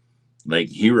like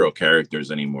hero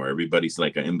characters anymore. Everybody's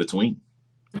like an in-between.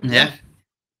 Yeah.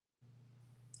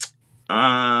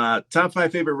 Top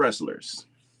 5 favorite wrestlers.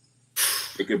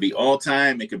 It could be all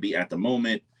time, it could be at the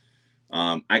moment.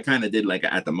 I kind of did like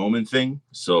an at the moment thing.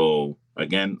 So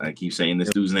again, I keep saying this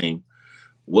dude's name.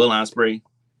 Will Ospreay,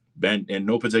 in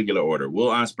no particular order. Will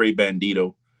Ospreay,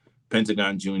 Bandito,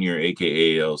 Pentagon Jr.,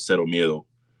 aka El Cero Miedo,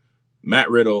 Matt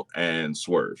Riddle, and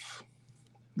Swerve.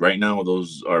 Right now,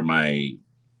 those are my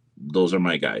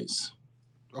guys.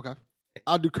 Okay.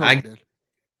 I'll do Cody then.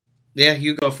 Yeah,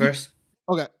 you go first.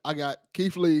 Okay. I got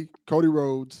Keith Lee, Cody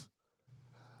Rhodes.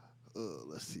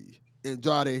 Let's see.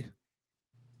 Andrade,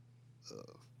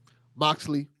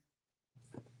 Moxley.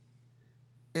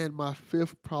 And my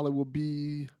 5th probably will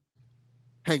be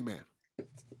Hangman.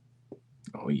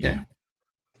 Oh, yeah.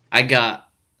 I got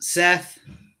Seth,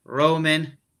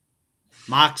 Roman,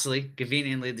 Moxley,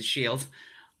 conveniently the Shield,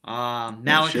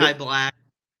 Malachi Black.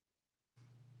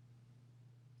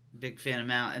 Big fan of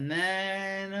Mal. And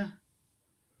then,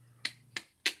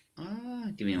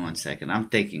 give me 1 second. I'm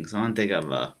thinking. So I'm thinking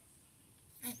of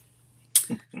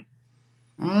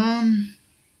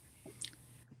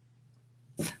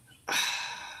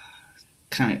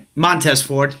kind of Montez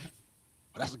Ford.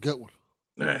 Oh, that's a good one.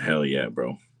 Hell yeah,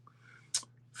 bro.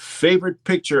 Favorite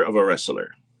picture of a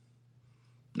wrestler.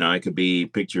 Now it could be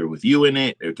picture with you in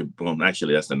it. It could. Well,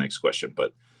 actually, that's the next question.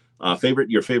 But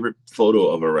your favorite photo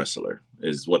of a wrestler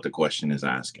is what the question is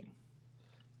asking.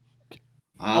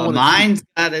 Mine's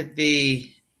gotta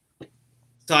be.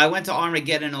 So I went to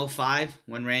Armageddon 05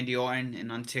 when Randy Orton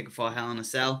and Undertaker fought Hell in a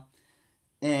Cell.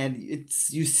 And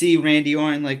you see Randy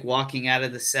Orton like walking out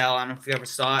of the cell. I don't know if you ever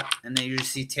saw it. And then you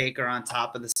just see Taker on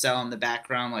top of the cell in the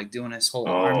background, like doing his whole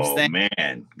arms thing. Oh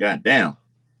man, goddamn.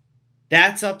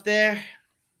 That's up there.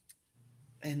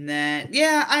 And then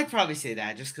yeah, I'd probably say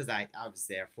that just because I was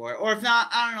there for it. Or if not,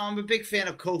 I don't know. I'm a big fan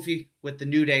of Kofi with the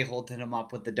New Day holding him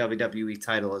up with the WWE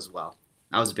title as well.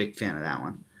 I was a big fan of that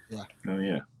one. Yeah. Oh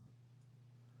yeah.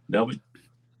 Delvin.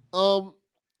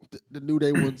 The New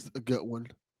Day one's a good one.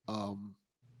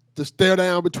 The stare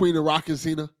down between The Rock and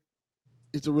Cena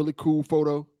is a really cool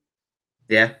photo.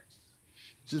 Yeah.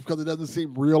 Just because it doesn't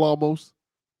seem real almost.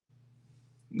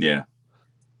 Yeah.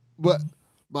 But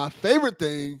my favorite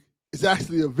thing is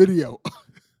actually a video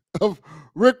of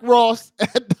Rick Ross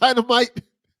at Dynamite.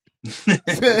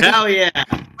 Hell yeah.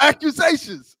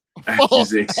 Accusations.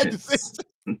 False accusations.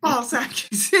 False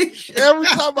accusations. Every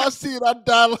time I see it, I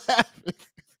die laughing.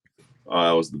 Oh,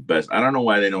 that was the best. I don't know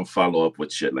why they don't follow up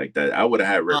with shit like that. I would have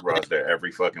had Rick Ross there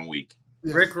every fucking week.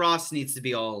 Yes. Rick Ross needs to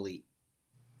be all elite.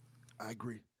 I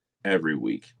agree. Every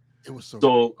week. It was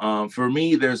so for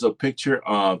me, there's a picture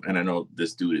of, and I know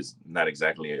this dude is not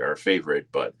exactly our favorite,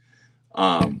 but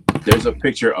there's a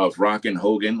picture of Rock and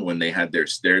Hogan when they had their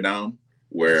stare down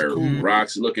where Cool.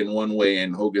 Rock's looking one way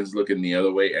and Hogan's looking the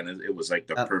other way, and it was like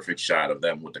the perfect shot of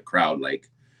them with the crowd like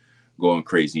going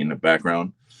crazy in the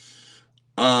background.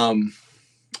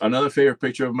 Another favorite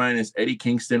picture of mine is Eddie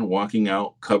Kingston walking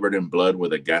out covered in blood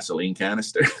with a gasoline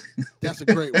canister. That's a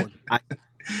great one.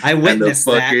 I witnessed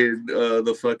that.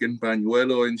 The fucking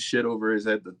pañuelo and shit over his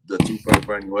head, the Tupac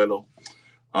pañuelo.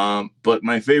 But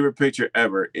my favorite picture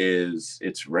ever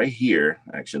it's right here.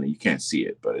 Actually, you can't see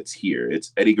it, but it's here.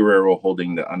 It's Eddie Guerrero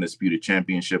holding the Undisputed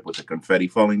Championship with the confetti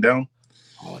falling down.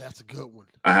 Oh, that's a good one.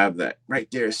 I have that right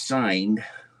there signed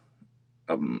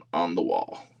on the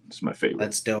wall. It's my favorite.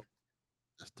 That's dope.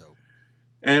 That's dope.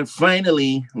 And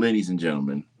finally, ladies and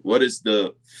gentlemen, what is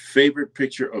the favorite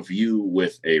picture of you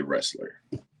with a wrestler?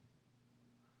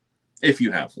 If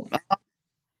you have one.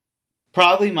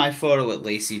 Probably my photo with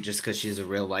Lacey, just because she's a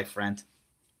real life friend.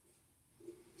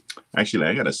 Actually,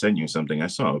 I gotta send you something. I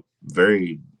saw a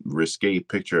very risque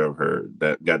picture of her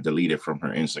that got deleted from her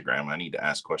Instagram. I need to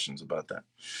ask questions about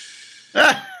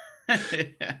that.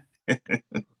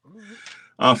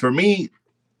 For me,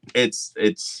 it's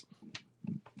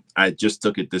I just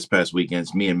took it this past weekend.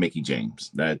 It's me and Mickie James.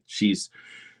 That she's,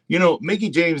 Mickie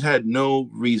James had no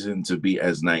reason to be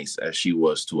as nice as she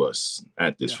was to us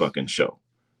at this fucking show.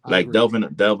 Like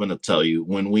Delvin will tell you,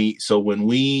 when we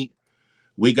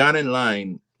got in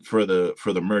line for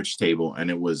the merch table, and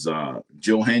it was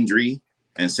Joe Hendry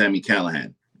and Sami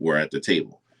Callihan were at the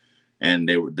table, and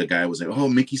the guy was like, "Oh,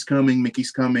 Mickey's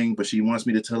coming," but she wants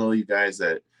me to tell all you guys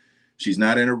that she's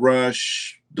not in a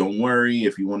rush. Don't worry.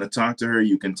 If you want to talk to her,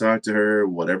 you can talk to her.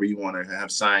 Whatever you want to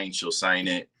have signed, she'll sign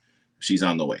it. She's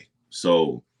on the way.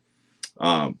 So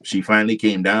she finally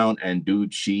came down, and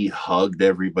dude, she hugged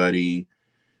everybody.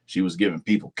 She was giving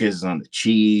people kisses on the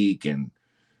cheek, and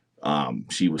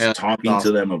she was talking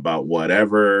to them about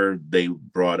whatever they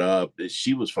brought up.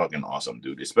 She was fucking awesome,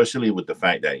 dude, especially with the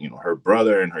fact that, her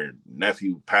brother and her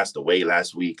nephew passed away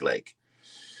last week. Like,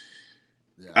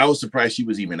 I was surprised she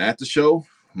was even at the show,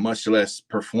 much less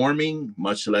performing,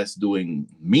 much less doing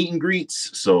meet and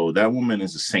greets. So that woman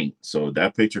is a saint. So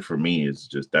that picture for me is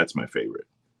that's my favorite.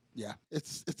 Yeah,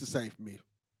 it's the same for me.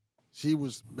 She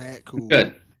was mad cool,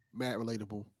 good, mad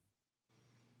relatable.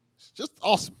 It's just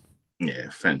awesome.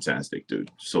 Yeah, fantastic, dude.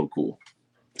 So cool.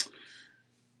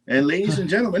 And ladies and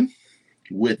gentlemen,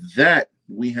 with that,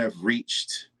 we have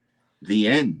reached the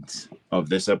end of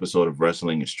this episode of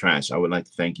Wrestling is Trash. I would like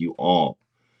to thank you all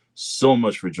so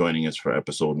much for joining us for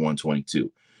episode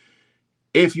 122.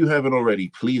 If you haven't already,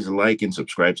 please like and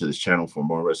subscribe to this channel for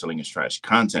more Wrestling is Trash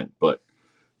content. But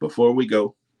before we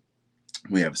go,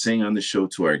 we have a saying on the show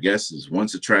to our guests is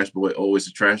once a trash boy, always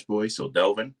a trash boy. So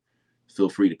Delvin, feel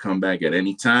free to come back at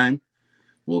any time.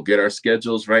 We'll get our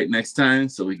schedules right next time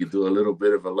so we can do a little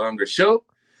bit of a longer show.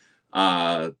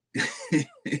 But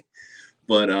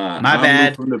my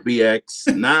bad. From the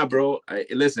BX. Nah, bro.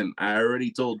 Listen, I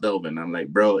already told Delvin. I'm like,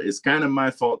 bro, it's kind of my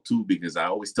fault too, because I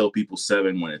always tell people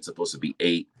 7 when it's supposed to be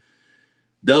 8.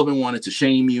 Delvin wanted to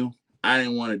shame you. I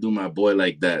didn't want to do my boy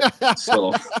like that.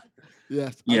 So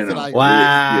yes,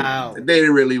 wow. They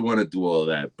didn't really want to do all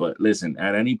that. But listen,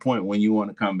 at any point when you want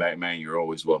to come back, man, you're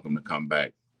always welcome to come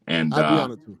back. And I'll be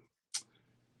honored too.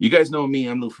 You guys know me.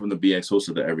 I'm Lou from the BX, host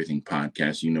of the Everything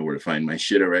Podcast. You know where to find my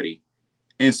shit already.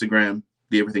 Instagram,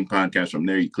 the Everything Podcast. From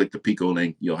there, you click the Pico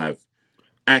link. You'll have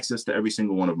access to every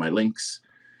single one of my links.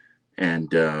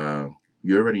 And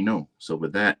you already know. So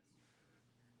with that,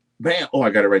 bam. Oh, I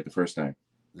got it right the first time.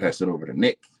 Pass it over to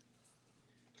Nick.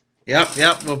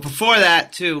 Yep. Well, before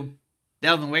that, too,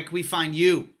 Delvin, where can we find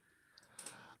you?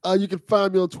 You can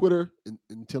find me on Twitter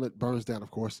until it burns down,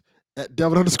 of course, at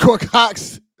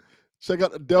Delvin_Cox. Check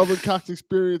out the Delvin Cox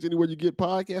Experience anywhere you get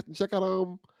podcasts, and check out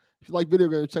if you like video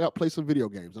games, check out Play Some Video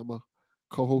Games. I'm a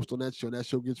co-host on that show, and that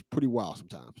show gets pretty wild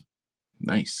sometimes.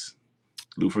 Nice.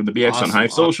 Lou from the BX on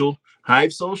Hive Social.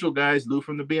 Hive Social, guys. Lou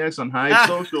from the BX on Hive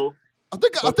Social. I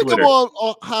think I'm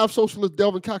on Hive Social as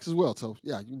Delvin Cox as well. So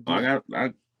yeah, you can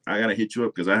do I gotta hit you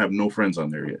up because I have no friends on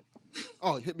there yet.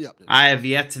 Oh, hit me up then. I have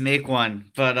yet to make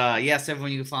one, but yes,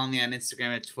 everyone, you can follow me on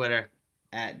Instagram and Twitter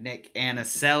at Nick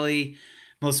Anicelli.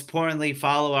 Most importantly,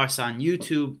 follow us on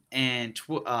YouTube and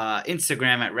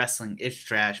Instagram at Wrestling is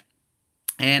Trash,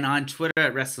 and on Twitter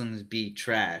at Wrestling Be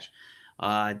Trash.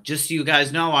 Just so you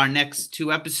guys know, our next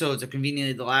 2 episodes are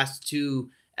conveniently the last 2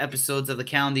 episodes of the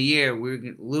calendar year.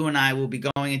 Lou and I will be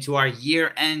going into our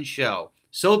year-end show.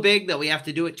 So big that we have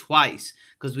to do it twice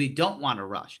because we don't want to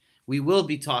rush. We will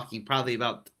be talking probably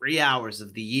about 3 hours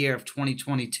of the year of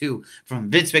 2022,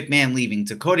 from Vince McMahon leaving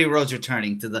to Cody Rhodes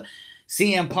returning to the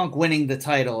CM Punk winning the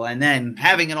title and then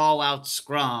having an all-out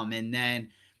scrum and then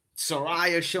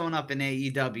Soraya showing up in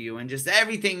AEW, and just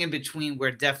everything in between.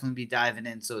 We're definitely be diving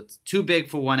in. So it's too big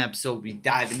for one episode. We're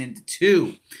diving into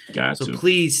two. So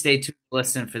please stay tuned to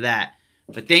listen for that.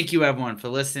 But thank you, everyone, for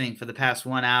listening for the past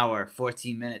 1 hour,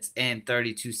 14 minutes, and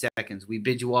 32 seconds. We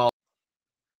bid you all